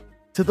Michael.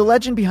 To the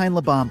legend behind La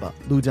Bamba,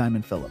 Lou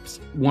Diamond Phillips.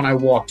 When I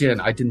walked in,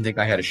 I didn't think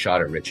I had a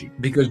shot at Richie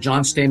because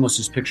John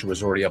Stamos' picture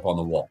was already up on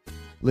the wall.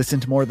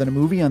 Listen to More Than a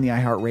Movie on the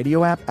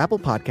iHeartRadio app, Apple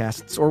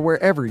Podcasts, or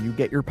wherever you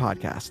get your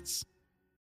podcasts.